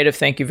be creative.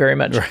 Thank you very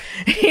much.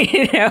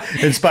 You know,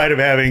 in spite of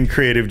having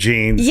creative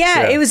genes.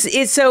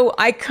 It's so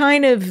I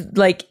kind of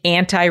like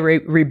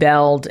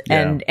rebelled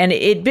and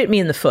it bit me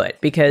in the foot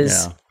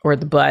because, or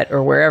the butt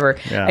or wherever.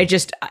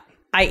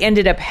 I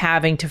ended up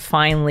having to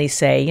finally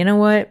say, you know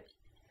what?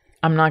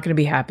 I'm not going to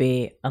be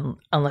happy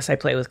unless I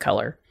play with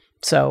color.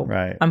 So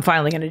I'm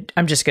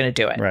just going to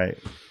do it. Right.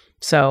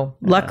 So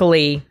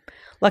luckily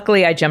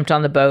I jumped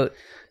on the boat.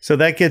 So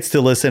that gets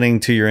to listening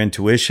to your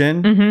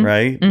intuition,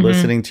 right?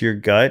 Listening to your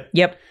gut.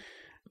 Yep.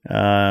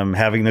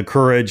 Having the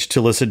courage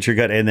to listen to your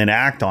gut and then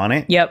act on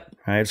it. Yep.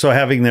 Right. So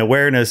having the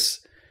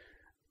awareness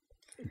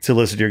to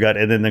listen to your gut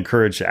and then the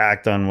courage to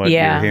act on what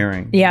you're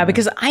hearing. Yeah,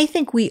 because I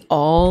think we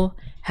all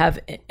have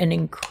an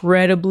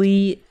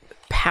incredibly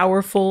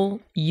powerful,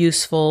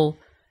 useful,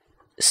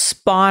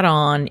 spot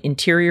on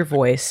interior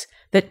voice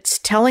that's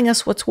telling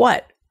us what's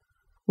what.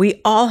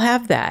 We all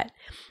have that.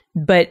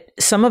 But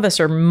some of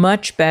us are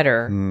much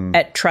better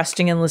at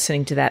trusting and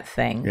listening to that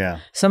thing. Yeah.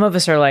 Some of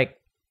us are like,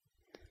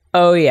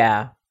 oh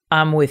yeah,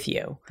 I'm with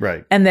you.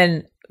 Right. And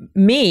then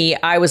me,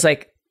 I was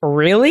like,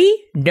 really?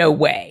 No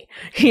way.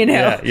 You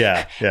know?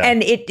 Yeah.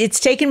 And it's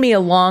taken me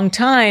a long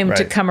time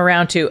to come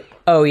around to,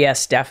 oh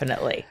yes,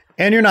 definitely.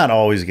 And you're not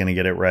always going to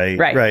get it right.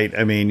 Right.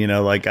 I mean, you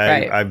know, like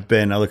I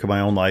look at my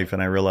own life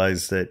and I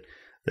realized that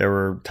there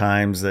were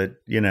times that,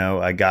 you know,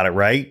 I got it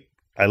right.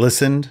 I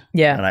listened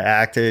and I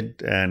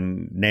acted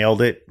and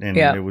nailed it and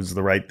it was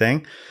the right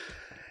thing.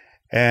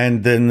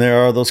 And then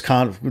there are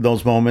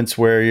those moments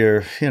where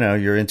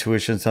your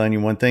intuition's telling you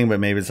one thing, but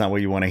maybe it's not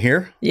what you want to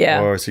hear.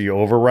 Yeah. Or so you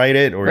overwrite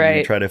it or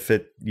you try to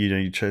fit,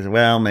 you try to say,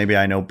 well, maybe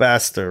I know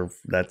best or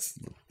that's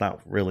not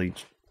really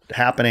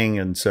happening.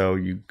 And so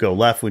you go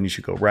left when you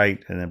should go right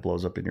and it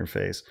blows up in your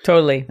face.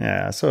 Totally.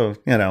 Yeah. So,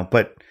 you know,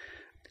 but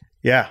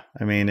yeah,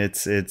 I mean,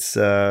 it's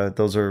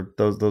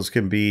those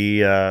can be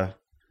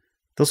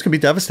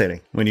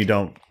devastating when you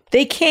don't.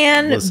 They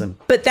can listen.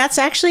 But that's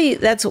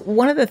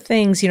one of the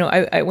things, you know,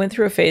 I went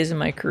through a phase in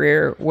my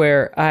career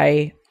where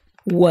I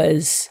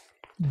was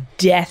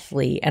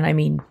deathly, and I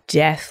mean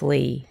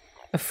deathly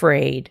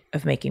afraid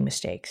of making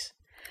mistakes.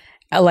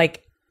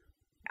 Like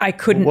I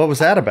couldn't. What was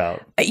that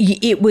about?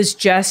 It was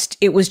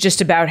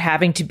just about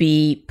having to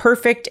be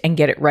perfect and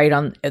get it right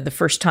on the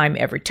first time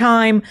every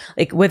time.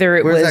 Like whether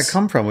it was. Where does that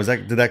come from?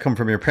 Did that come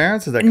from your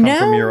parents? Did that come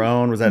from your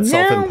own? Was that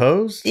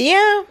self-imposed?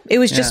 Yeah, it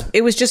was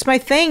just my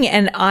thing,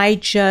 and I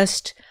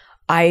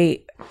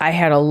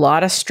had a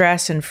lot of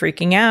stress and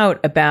freaking out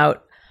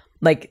about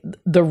like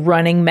the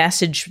running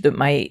message that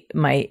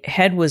my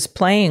head was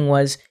playing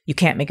was you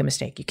can't make a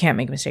mistake. You can't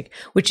make a mistake,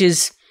 which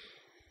is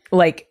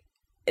like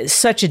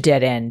such a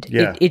dead end.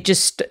 Yeah.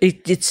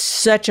 It's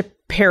such a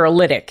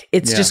paralytic.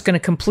 It's just going to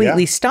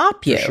completely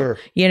stop you, sure.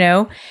 You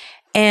know?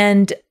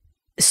 And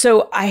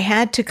so I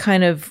had to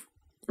kind of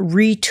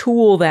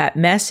retool that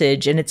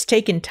message, and it's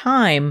taken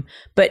time,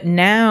 but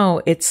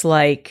now it's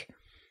like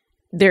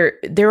there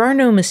are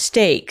no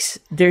mistakes.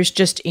 There's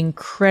just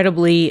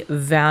incredibly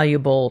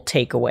valuable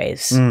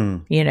takeaways,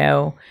 you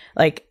know,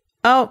 like,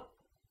 oh,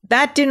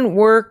 that didn't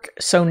work.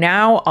 So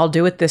now I'll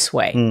do it this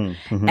way.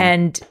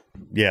 And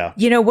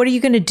you know, what are you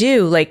going to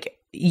do? Like,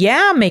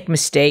 make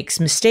mistakes.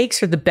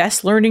 Mistakes are the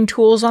best learning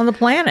tools on the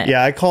planet.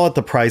 Yeah, I call it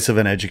the price of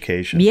an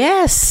education.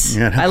 Yes, you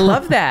know? I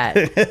love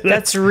that.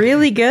 That's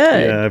really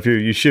good. Yeah,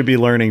 you should be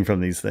learning from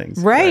these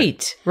things.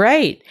 Right.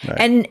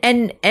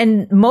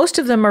 And most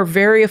of them are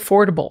very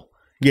affordable.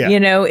 Yeah,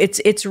 you know,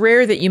 it's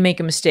rare that you make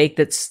a mistake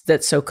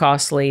that's so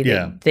costly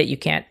that you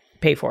can't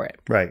pay for it.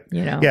 Right.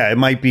 You know. Yeah, it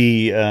might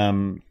be.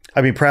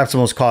 I mean, perhaps the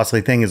most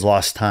costly thing is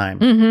lost time,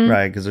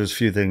 right? Because there's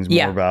few things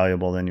more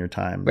valuable than your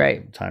time.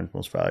 Right. Time's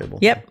most valuable.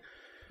 Yep.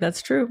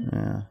 That's true.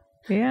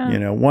 Yeah. You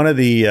know, one of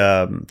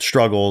the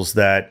struggles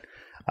that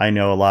I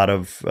know a lot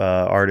of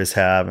artists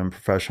have and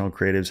professional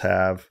creatives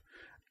have,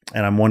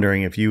 and I'm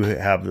wondering if you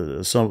have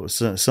the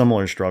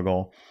similar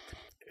struggle,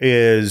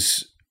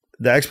 is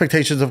the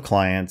expectations of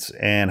clients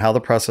and how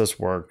the process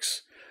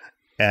works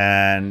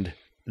and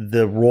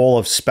the role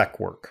of spec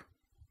work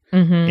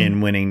in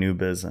winning new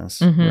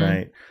business,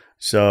 right?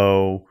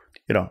 So,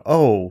 you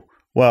know,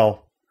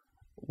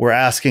 we're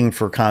asking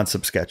for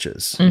concept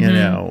sketches, you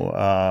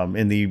know,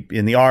 in the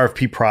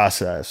RFP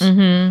process,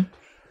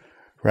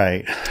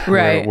 right?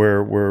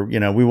 We're you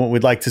know,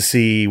 we'd like to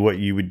see what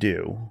you would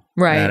do,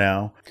 right? You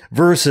know,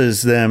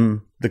 versus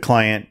them, the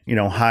client, you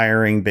know,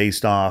 hiring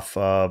based off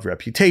of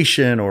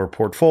reputation or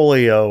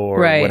portfolio or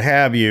what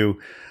have you,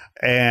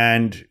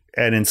 and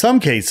in some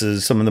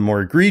cases, some of the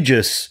more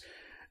egregious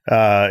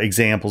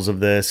examples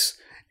of this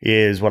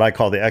is what I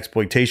call the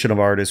exploitation of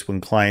artists,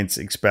 when clients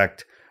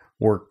expect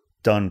work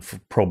done for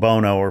pro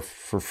bono or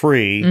for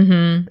free.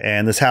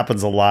 And this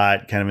happens a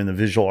lot kind of in the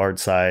visual art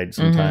side.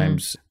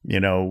 Sometimes,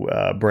 you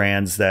know,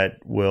 brands that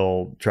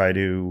will try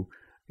to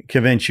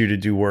convince you to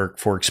do work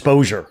for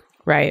exposure.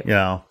 Right.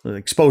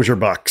 Exposure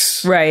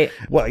bucks. Right.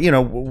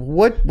 Well,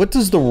 what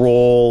does the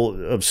role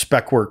of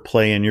spec work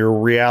play in your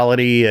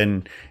reality,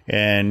 and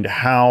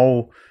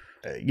how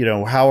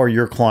are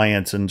your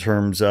clients in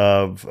terms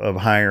of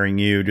hiring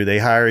you? Do they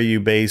hire you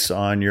based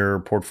on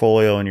your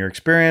portfolio and your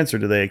experience, or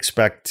do they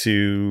expect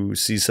to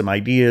see some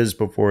ideas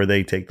before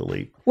they take the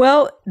leap?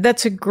 Well,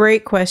 that's a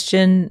great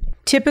question.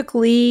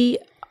 Typically,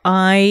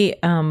 I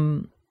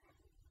am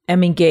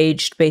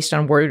engaged based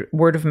on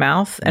word of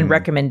mouth and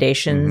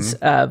recommendations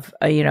of,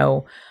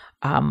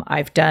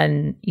 I've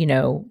done,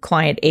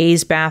 client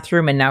A's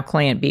bathroom, and now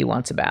client B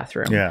wants a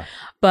bathroom. Yeah.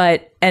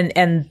 But,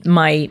 and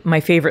my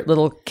favorite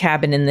little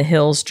cabin in the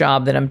hills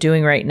job that I'm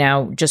doing right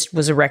now just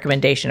was a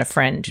recommendation. A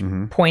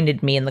friend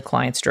pointed me in the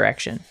client's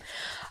direction.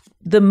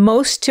 The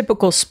most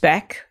typical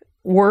spec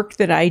work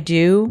that I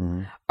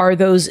do are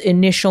those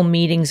initial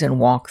meetings and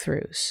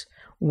walkthroughs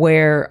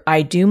where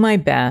I do my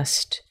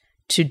best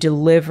to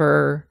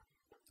deliver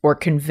or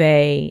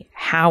convey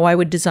how I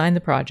would design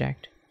the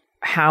project,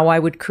 how I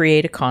would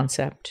create a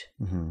concept,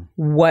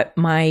 what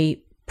my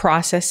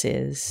process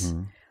is.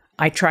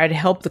 I try to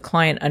help the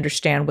client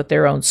understand what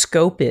their own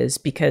scope is,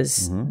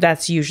 because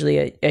that's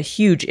usually a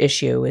huge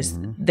issue, is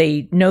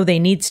they know they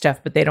need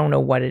stuff, but they don't know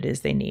what it is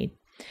they need.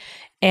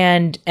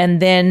 And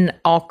then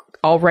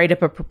I'll write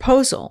up a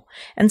proposal.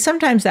 And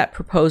sometimes that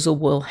proposal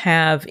will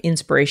have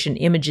inspiration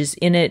images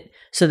in it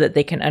so that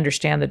they can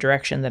understand the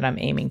direction that I'm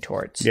aiming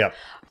towards. Yeah.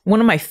 One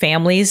of my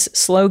family's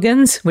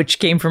slogans, which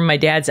came from my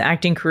dad's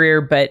acting career,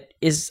 but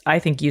is, I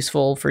think,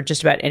 useful for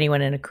just about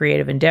anyone in a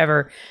creative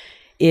endeavor,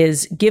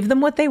 is give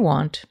them what they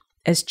want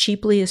as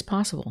cheaply as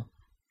possible.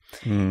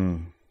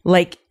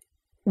 Like,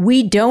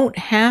 we don't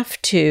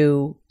have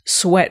to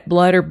sweat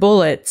blood or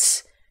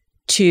bullets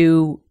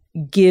to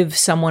give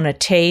someone a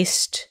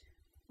taste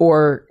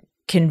or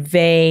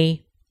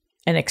convey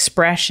an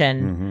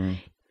expression.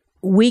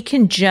 We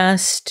can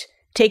just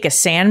take a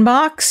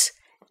sandbox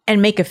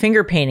and make a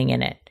finger painting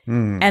in it.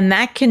 And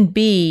that can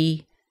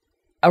be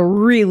a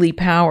really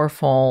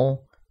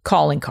powerful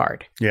calling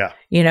card. Yeah.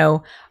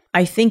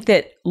 I think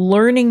that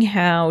learning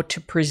how to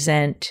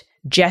present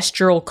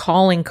gestural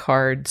calling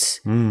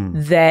cards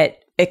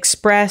that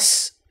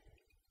express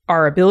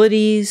our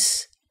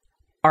abilities,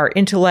 our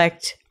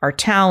intellect, our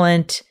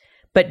talent,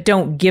 but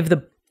don't give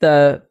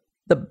the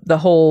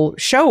whole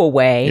show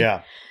away.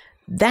 Yeah.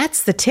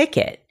 That's the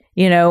ticket,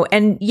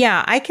 And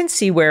yeah, I can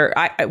see where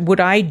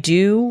I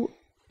do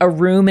a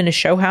room in a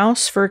show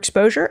house for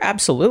exposure?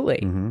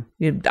 Absolutely.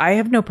 I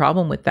have no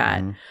problem with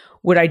that.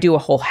 Would I do a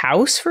whole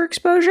house for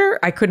exposure?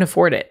 I couldn't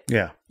afford it.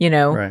 Yeah.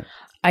 Right.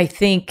 I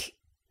think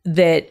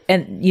that,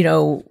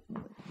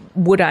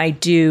 would I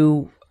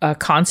do a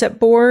concept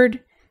board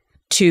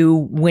to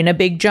win a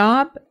big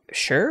job?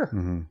 Sure.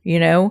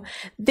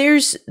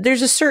 There's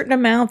a certain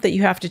amount that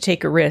you have to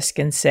take a risk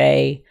and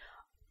say,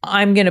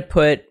 I'm going to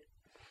put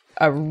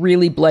a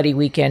really bloody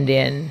weekend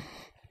in.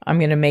 I'm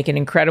going to make an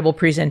incredible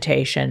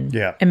presentation.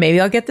 Yeah. And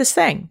maybe I'll get this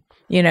thing,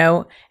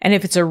 And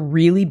if it's a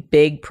really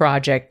big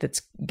project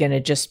that's going to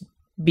just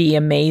be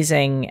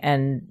amazing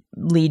and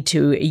lead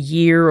to a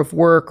year of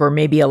work or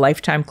maybe a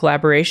lifetime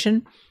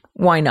collaboration,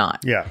 why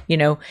not? Yeah.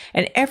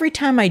 And every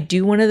time I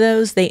do one of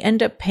those, they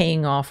end up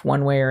paying off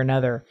one way or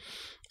another.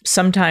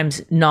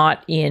 Sometimes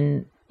not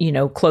in,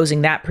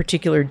 closing that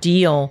particular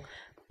deal,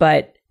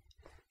 but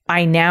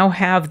I now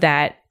have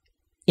that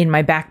in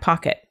my back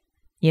pocket.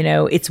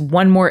 It's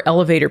one more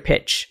elevator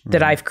pitch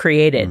that I've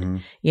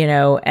created,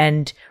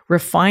 and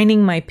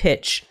refining my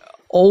pitch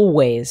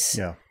always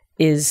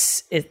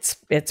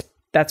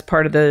that's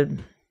part of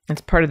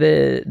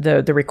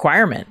the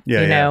requirement.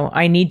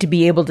 I need to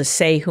be able to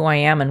say who I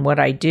am and what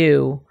I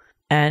do.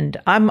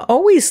 And I'm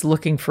always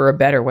looking for a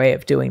better way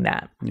of doing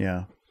that.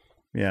 Yeah.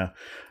 Yeah.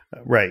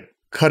 Right.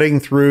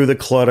 Cutting through the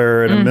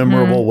clutter in a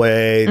memorable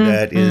way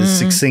that is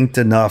succinct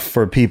enough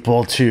for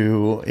people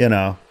to,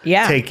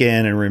 take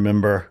in and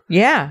remember.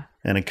 Yeah.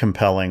 In a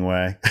compelling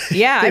way.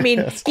 Yeah. I mean,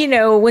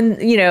 when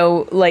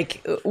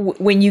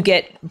you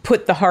get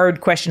put the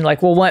hard question,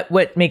 like, well,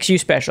 what makes you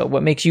special?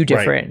 What makes you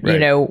different?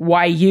 Right.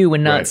 Why you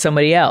and not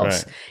somebody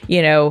else?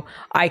 Right.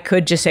 I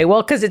could just say,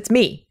 well, because it's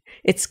me.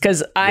 It's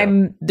because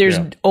there's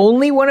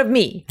only one of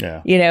me,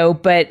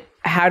 but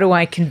how do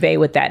I convey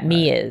what that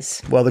me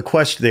is? Well, the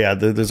question,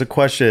 there's a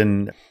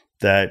question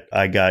that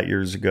I got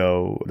years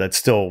ago that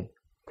still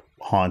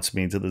haunts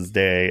me to this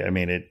day. I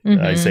mean,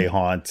 I say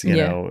haunts,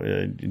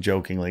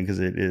 jokingly, because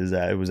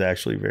it was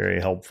actually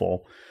very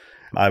helpful.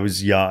 I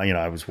was young,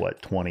 I was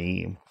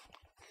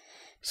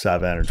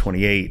 27 or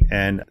 28,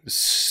 and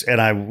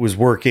I was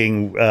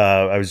working.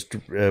 I was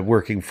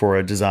working for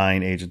a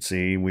design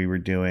agency. We were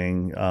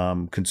doing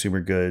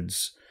consumer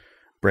goods,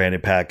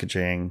 branded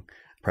packaging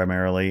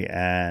primarily,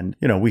 and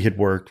we had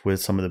worked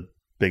with some of the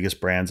biggest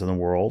brands in the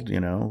world,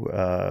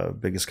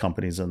 biggest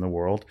companies in the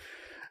world.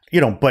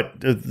 But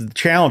the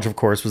challenge, of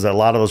course, was that a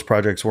lot of those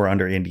projects were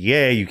under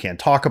NDA. You can't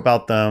talk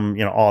about them,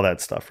 all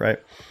that stuff, right?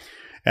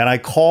 And I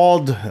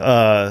called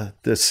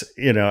this,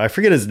 I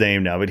forget his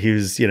name now, but he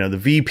was, the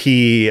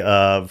VP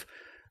of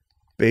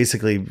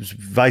basically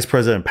vice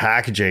president of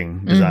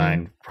packaging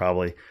design,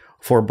 probably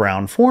for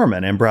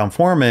Brown-Forman. And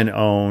Brown-Forman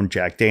owned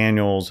Jack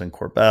Daniels and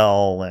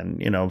Korbel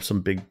and,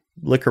 some big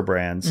liquor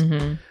brands.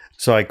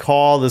 So I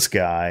call this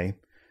guy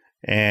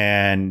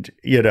and,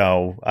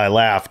 I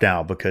laugh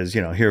now because,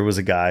 here was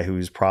a guy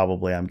who's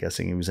probably, I'm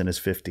guessing he was in his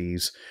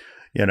 50s,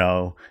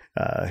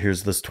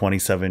 here's this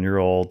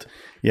 27-year-old,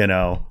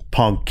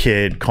 punk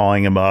kid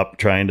calling him up,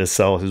 trying to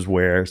sell his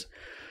wares.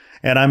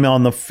 And I'm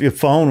on the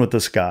phone with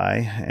this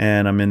guy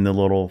and I'm in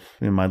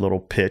my little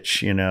pitch,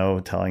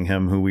 telling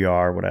him who we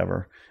are,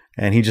 whatever.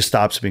 And he just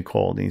stops me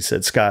cold. And he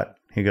said, Scott,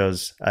 he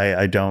goes,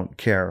 I don't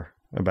care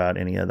about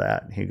any of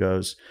that. He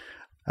goes,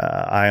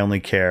 I only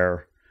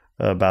care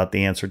about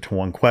the answer to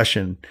one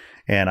question.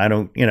 And I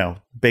don't,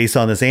 based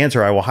on this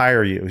answer, I will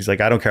hire you. He's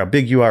like, I don't care how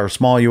big you are or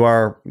small you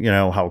are,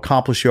 how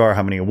accomplished you are,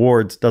 how many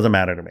awards, doesn't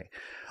matter to me.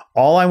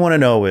 All I want to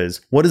know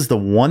is, what is the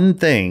one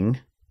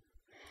thing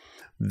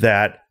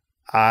that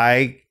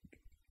I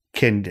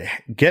can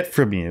get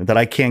from you that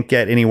I can't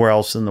get anywhere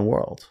else in the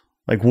world?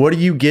 Like, what are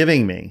you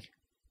giving me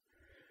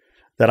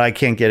that I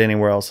can't get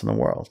anywhere else in the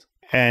world?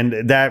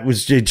 And that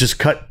was just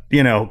cut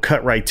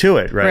right to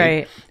it.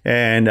 Right.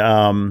 And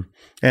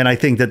I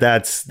think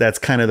that's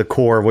kind of the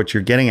core of what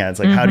you're getting at. It's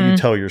like, how do you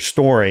tell your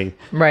story?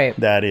 Right.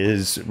 That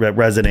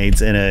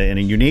resonates in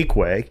a unique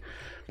way,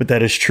 but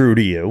that is true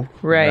to you.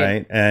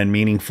 Right. And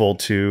meaningful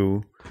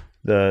to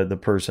the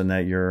person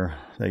that you're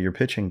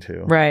pitching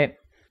to. Right.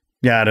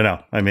 Yeah, I don't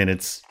know. I mean,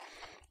 it's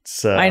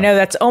I know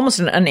that's almost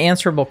an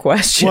unanswerable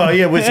question. Well,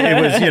 yeah, it was, and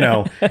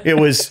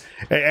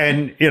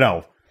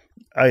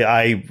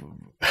I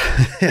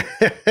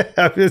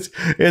was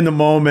in the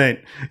moment,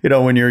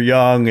 when you're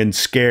young and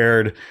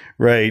scared,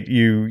 right?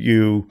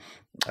 You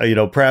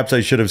perhaps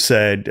I should have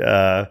said,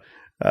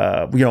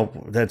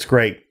 that's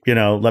great.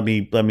 Let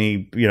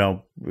me,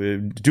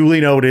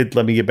 duly noted.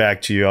 Let me get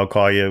back to you. I'll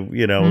call you.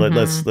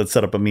 Let's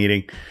set up a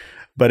meeting.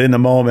 But in the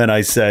moment, I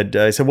said,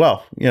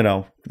 well,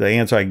 the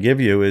answer I give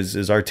you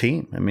is our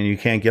team. I mean, you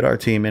can't get our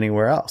team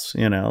anywhere else.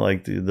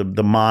 Like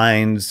the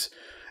minds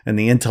and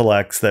the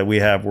intellects that we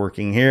have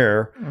working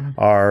here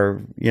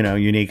are,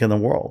 unique in the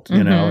world.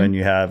 And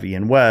you have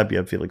Ian Webb, you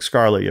have Felix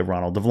Scarlett, you have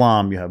Ronald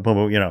DeVlam, you have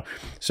boom.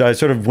 So I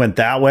sort of went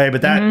that way,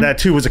 but that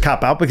too was a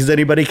cop out because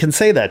anybody can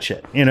say that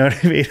shit. You know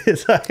what I mean?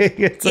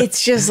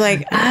 It's just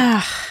like,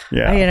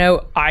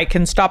 I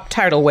can stop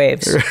tidal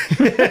waves.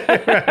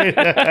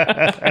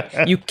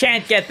 You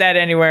can't get that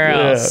anywhere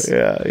else.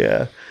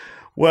 Yeah.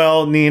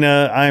 Well,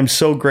 Nina, I'm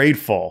so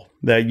grateful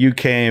that you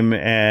came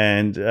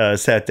and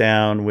sat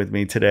down with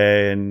me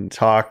today and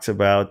talked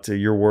about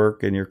your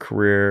work and your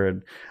career.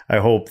 And I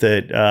hope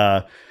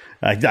that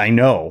I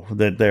know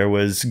that there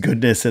was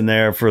goodness in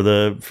there for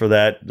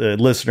that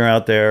listener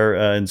out there,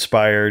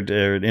 inspired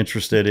or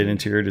interested in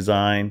interior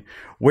design.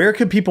 Where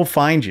can people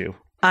find you?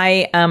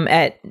 I am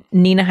at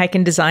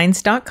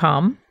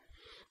ninahikendesigns.com.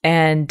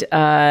 And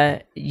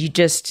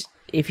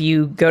if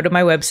you go to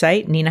my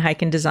website,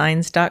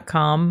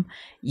 ninahikendesigns.com,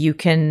 you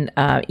can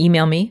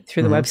email me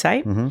through the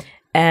website.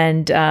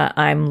 And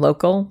I'm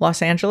local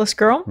Los Angeles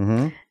girl,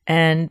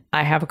 and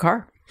I have a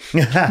car.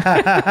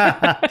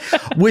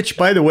 Which,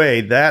 by the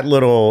way, that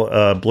little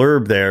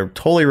blurb there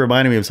totally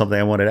reminded me of something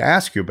I wanted to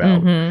ask you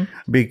about,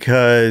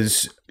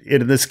 because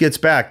this gets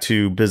back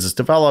to business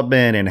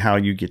development and how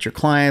you get your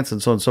clients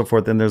and so on and so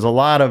forth. And there's a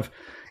lot of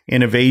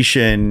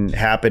innovation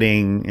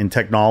happening in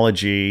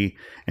technology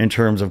in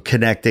terms of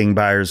connecting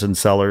buyers and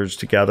sellers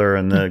together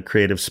in the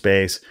creative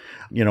space.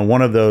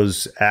 One of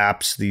those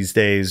apps these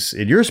days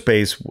in your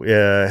space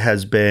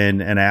has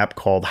been an app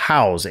called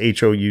Houzz,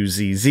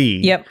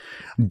 Houzz. Yep.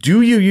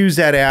 Do you use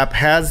that app?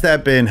 Has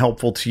that been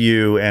helpful to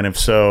you? And if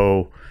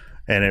so,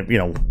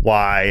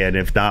 why? And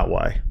if not,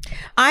 why?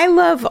 I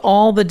love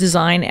all the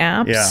design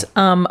apps.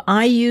 Yeah.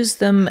 I use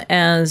them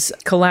as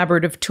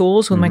collaborative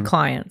tools with my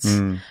clients.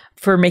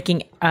 For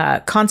making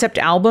concept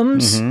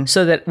albums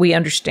so that we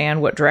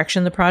understand what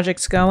direction the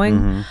project's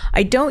going.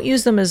 I don't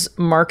use them as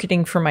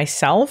marketing for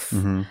myself,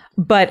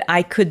 but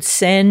I could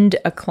send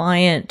a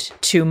client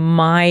to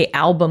my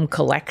album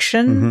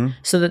collection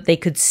so that they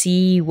could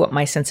see what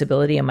my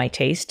sensibility and my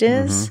taste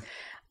is.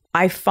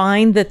 I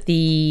find that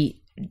the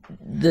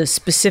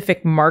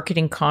specific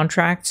marketing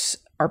contracts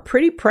are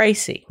pretty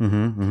pricey.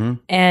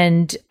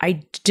 And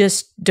I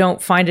just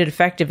don't find it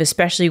effective,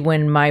 especially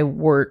when my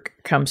work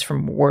comes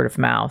from word of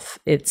mouth.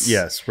 It's,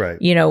 yes, right.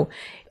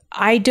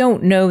 I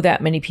don't know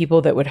that many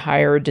people that would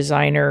hire a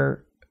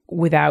designer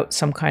without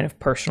some kind of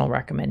personal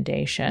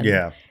recommendation.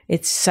 Yeah.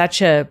 It's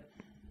a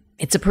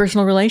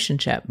personal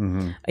relationship.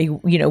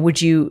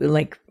 Would you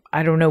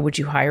would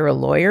you hire a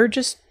lawyer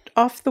just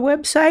off the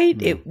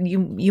website?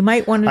 You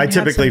might want to. I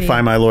typically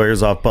find my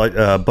lawyers off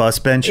bus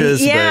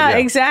benches. Yeah,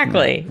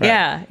 exactly.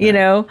 Right.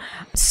 Yeah,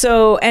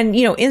 So, and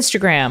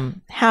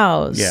Instagram,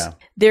 Houzz. Yeah,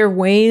 there are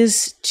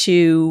ways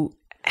to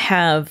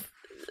have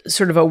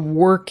sort of a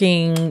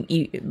working,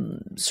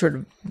 sort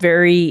of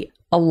very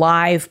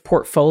alive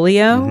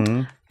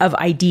portfolio of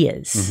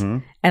ideas,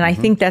 and I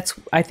think that's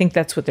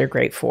what they're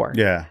great for.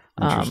 Yeah.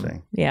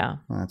 Interesting. Yeah.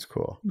 Well, that's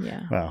cool.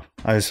 Yeah. Well,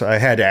 I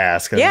had to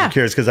ask. Yeah. I'm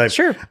curious because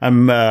Sure.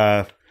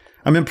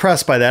 I'm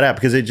impressed by that app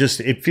because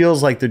it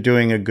feels like they're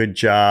doing a good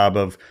job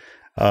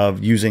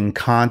of using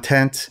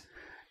content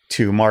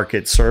to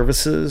market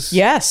services.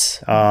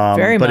 Yes.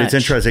 Very much. But it's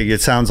interesting.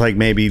 It sounds like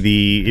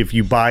maybe if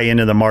you buy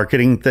into the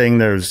marketing thing,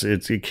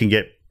 it can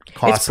get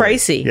costly.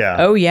 It's pricey. Yeah.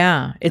 Oh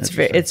yeah. It's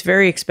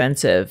very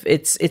expensive.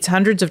 It's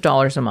hundreds of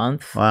dollars a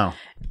month. Wow.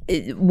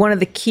 One of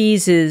the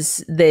keys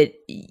is that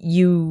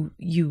you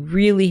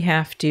really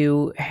have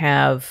to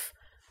have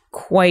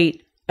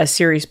quite a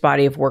serious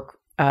body of work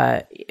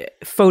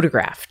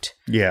photographed.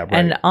 Yeah. Right.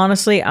 And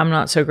honestly, I'm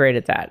not so great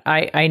at that.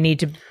 I need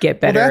to get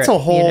better. Well, that's a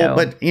whole,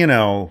 but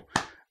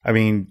I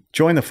mean,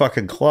 join the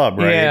fucking club,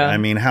 right? Yeah. I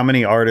mean, how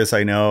many artists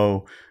I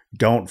know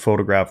don't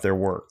photograph their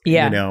work?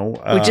 Yeah.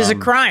 Which is a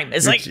Um, crime.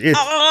 It's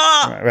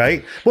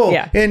right. Well,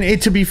 Yeah.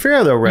 and to be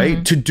fair though,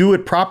 right, to do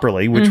it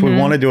properly, which we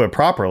want to do it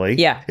properly,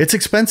 Yeah. it's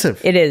expensive.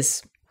 It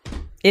is.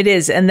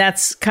 And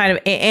that's kind of,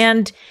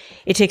 and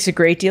it takes a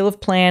great deal of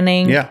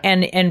planning. Yeah.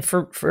 And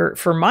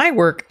for my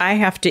work, I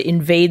have to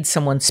invade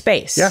someone's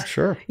space. Yeah,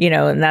 sure.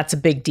 And that's a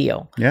big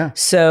deal. Yeah.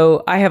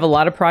 So I have a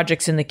lot of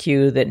projects in the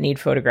queue that need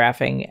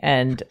photographing.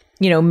 And,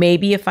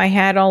 maybe if I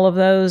had all of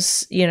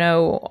those,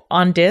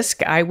 on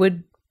disc, I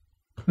would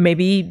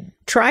maybe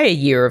try a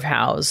year of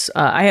house.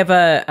 I have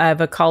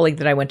a colleague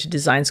that I went to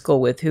design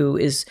school with who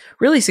is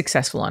really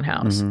successful on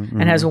house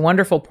and has a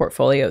wonderful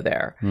portfolio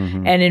there.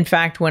 And in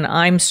fact, when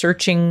I'm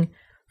searching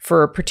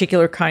for a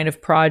particular kind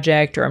of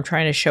project or I'm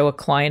trying to show a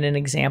client an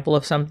example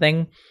of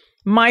something,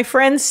 my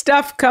friend's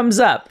stuff comes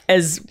up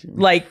as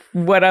like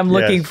what I'm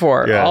looking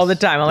for all the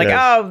time. I'm like,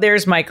 oh,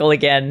 there's Michael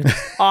again.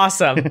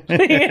 Awesome.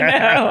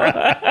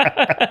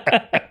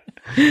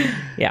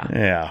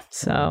 Yeah.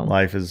 So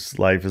life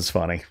is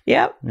funny.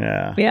 Yep.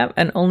 Yeah. Yep.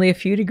 And only a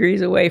few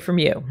degrees away from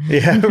you.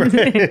 Yeah.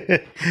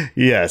 Right.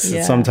 Yes.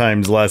 Yeah.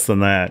 Sometimes less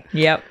than that.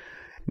 Yep.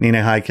 Nina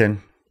Hiken,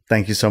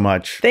 thank you so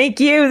much. Thank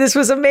you. This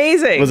was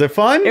amazing. Was it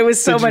fun? It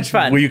was so much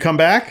fun. Will you come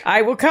back?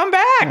 I will come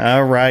back.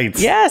 All right.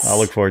 Yes. I'll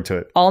look forward to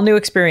it. All new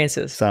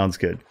experiences. Sounds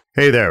good.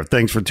 Hey there.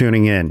 Thanks for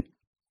tuning in.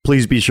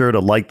 Please be sure to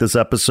like this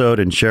episode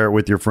and share it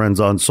with your friends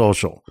on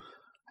social.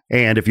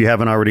 And if you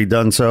haven't already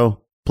done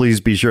so, please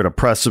be sure to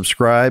press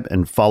subscribe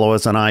and follow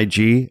us on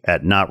IG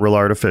at Not Real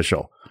Art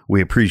Official.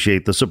 We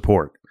appreciate the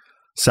support.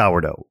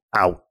 Sourdough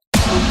out.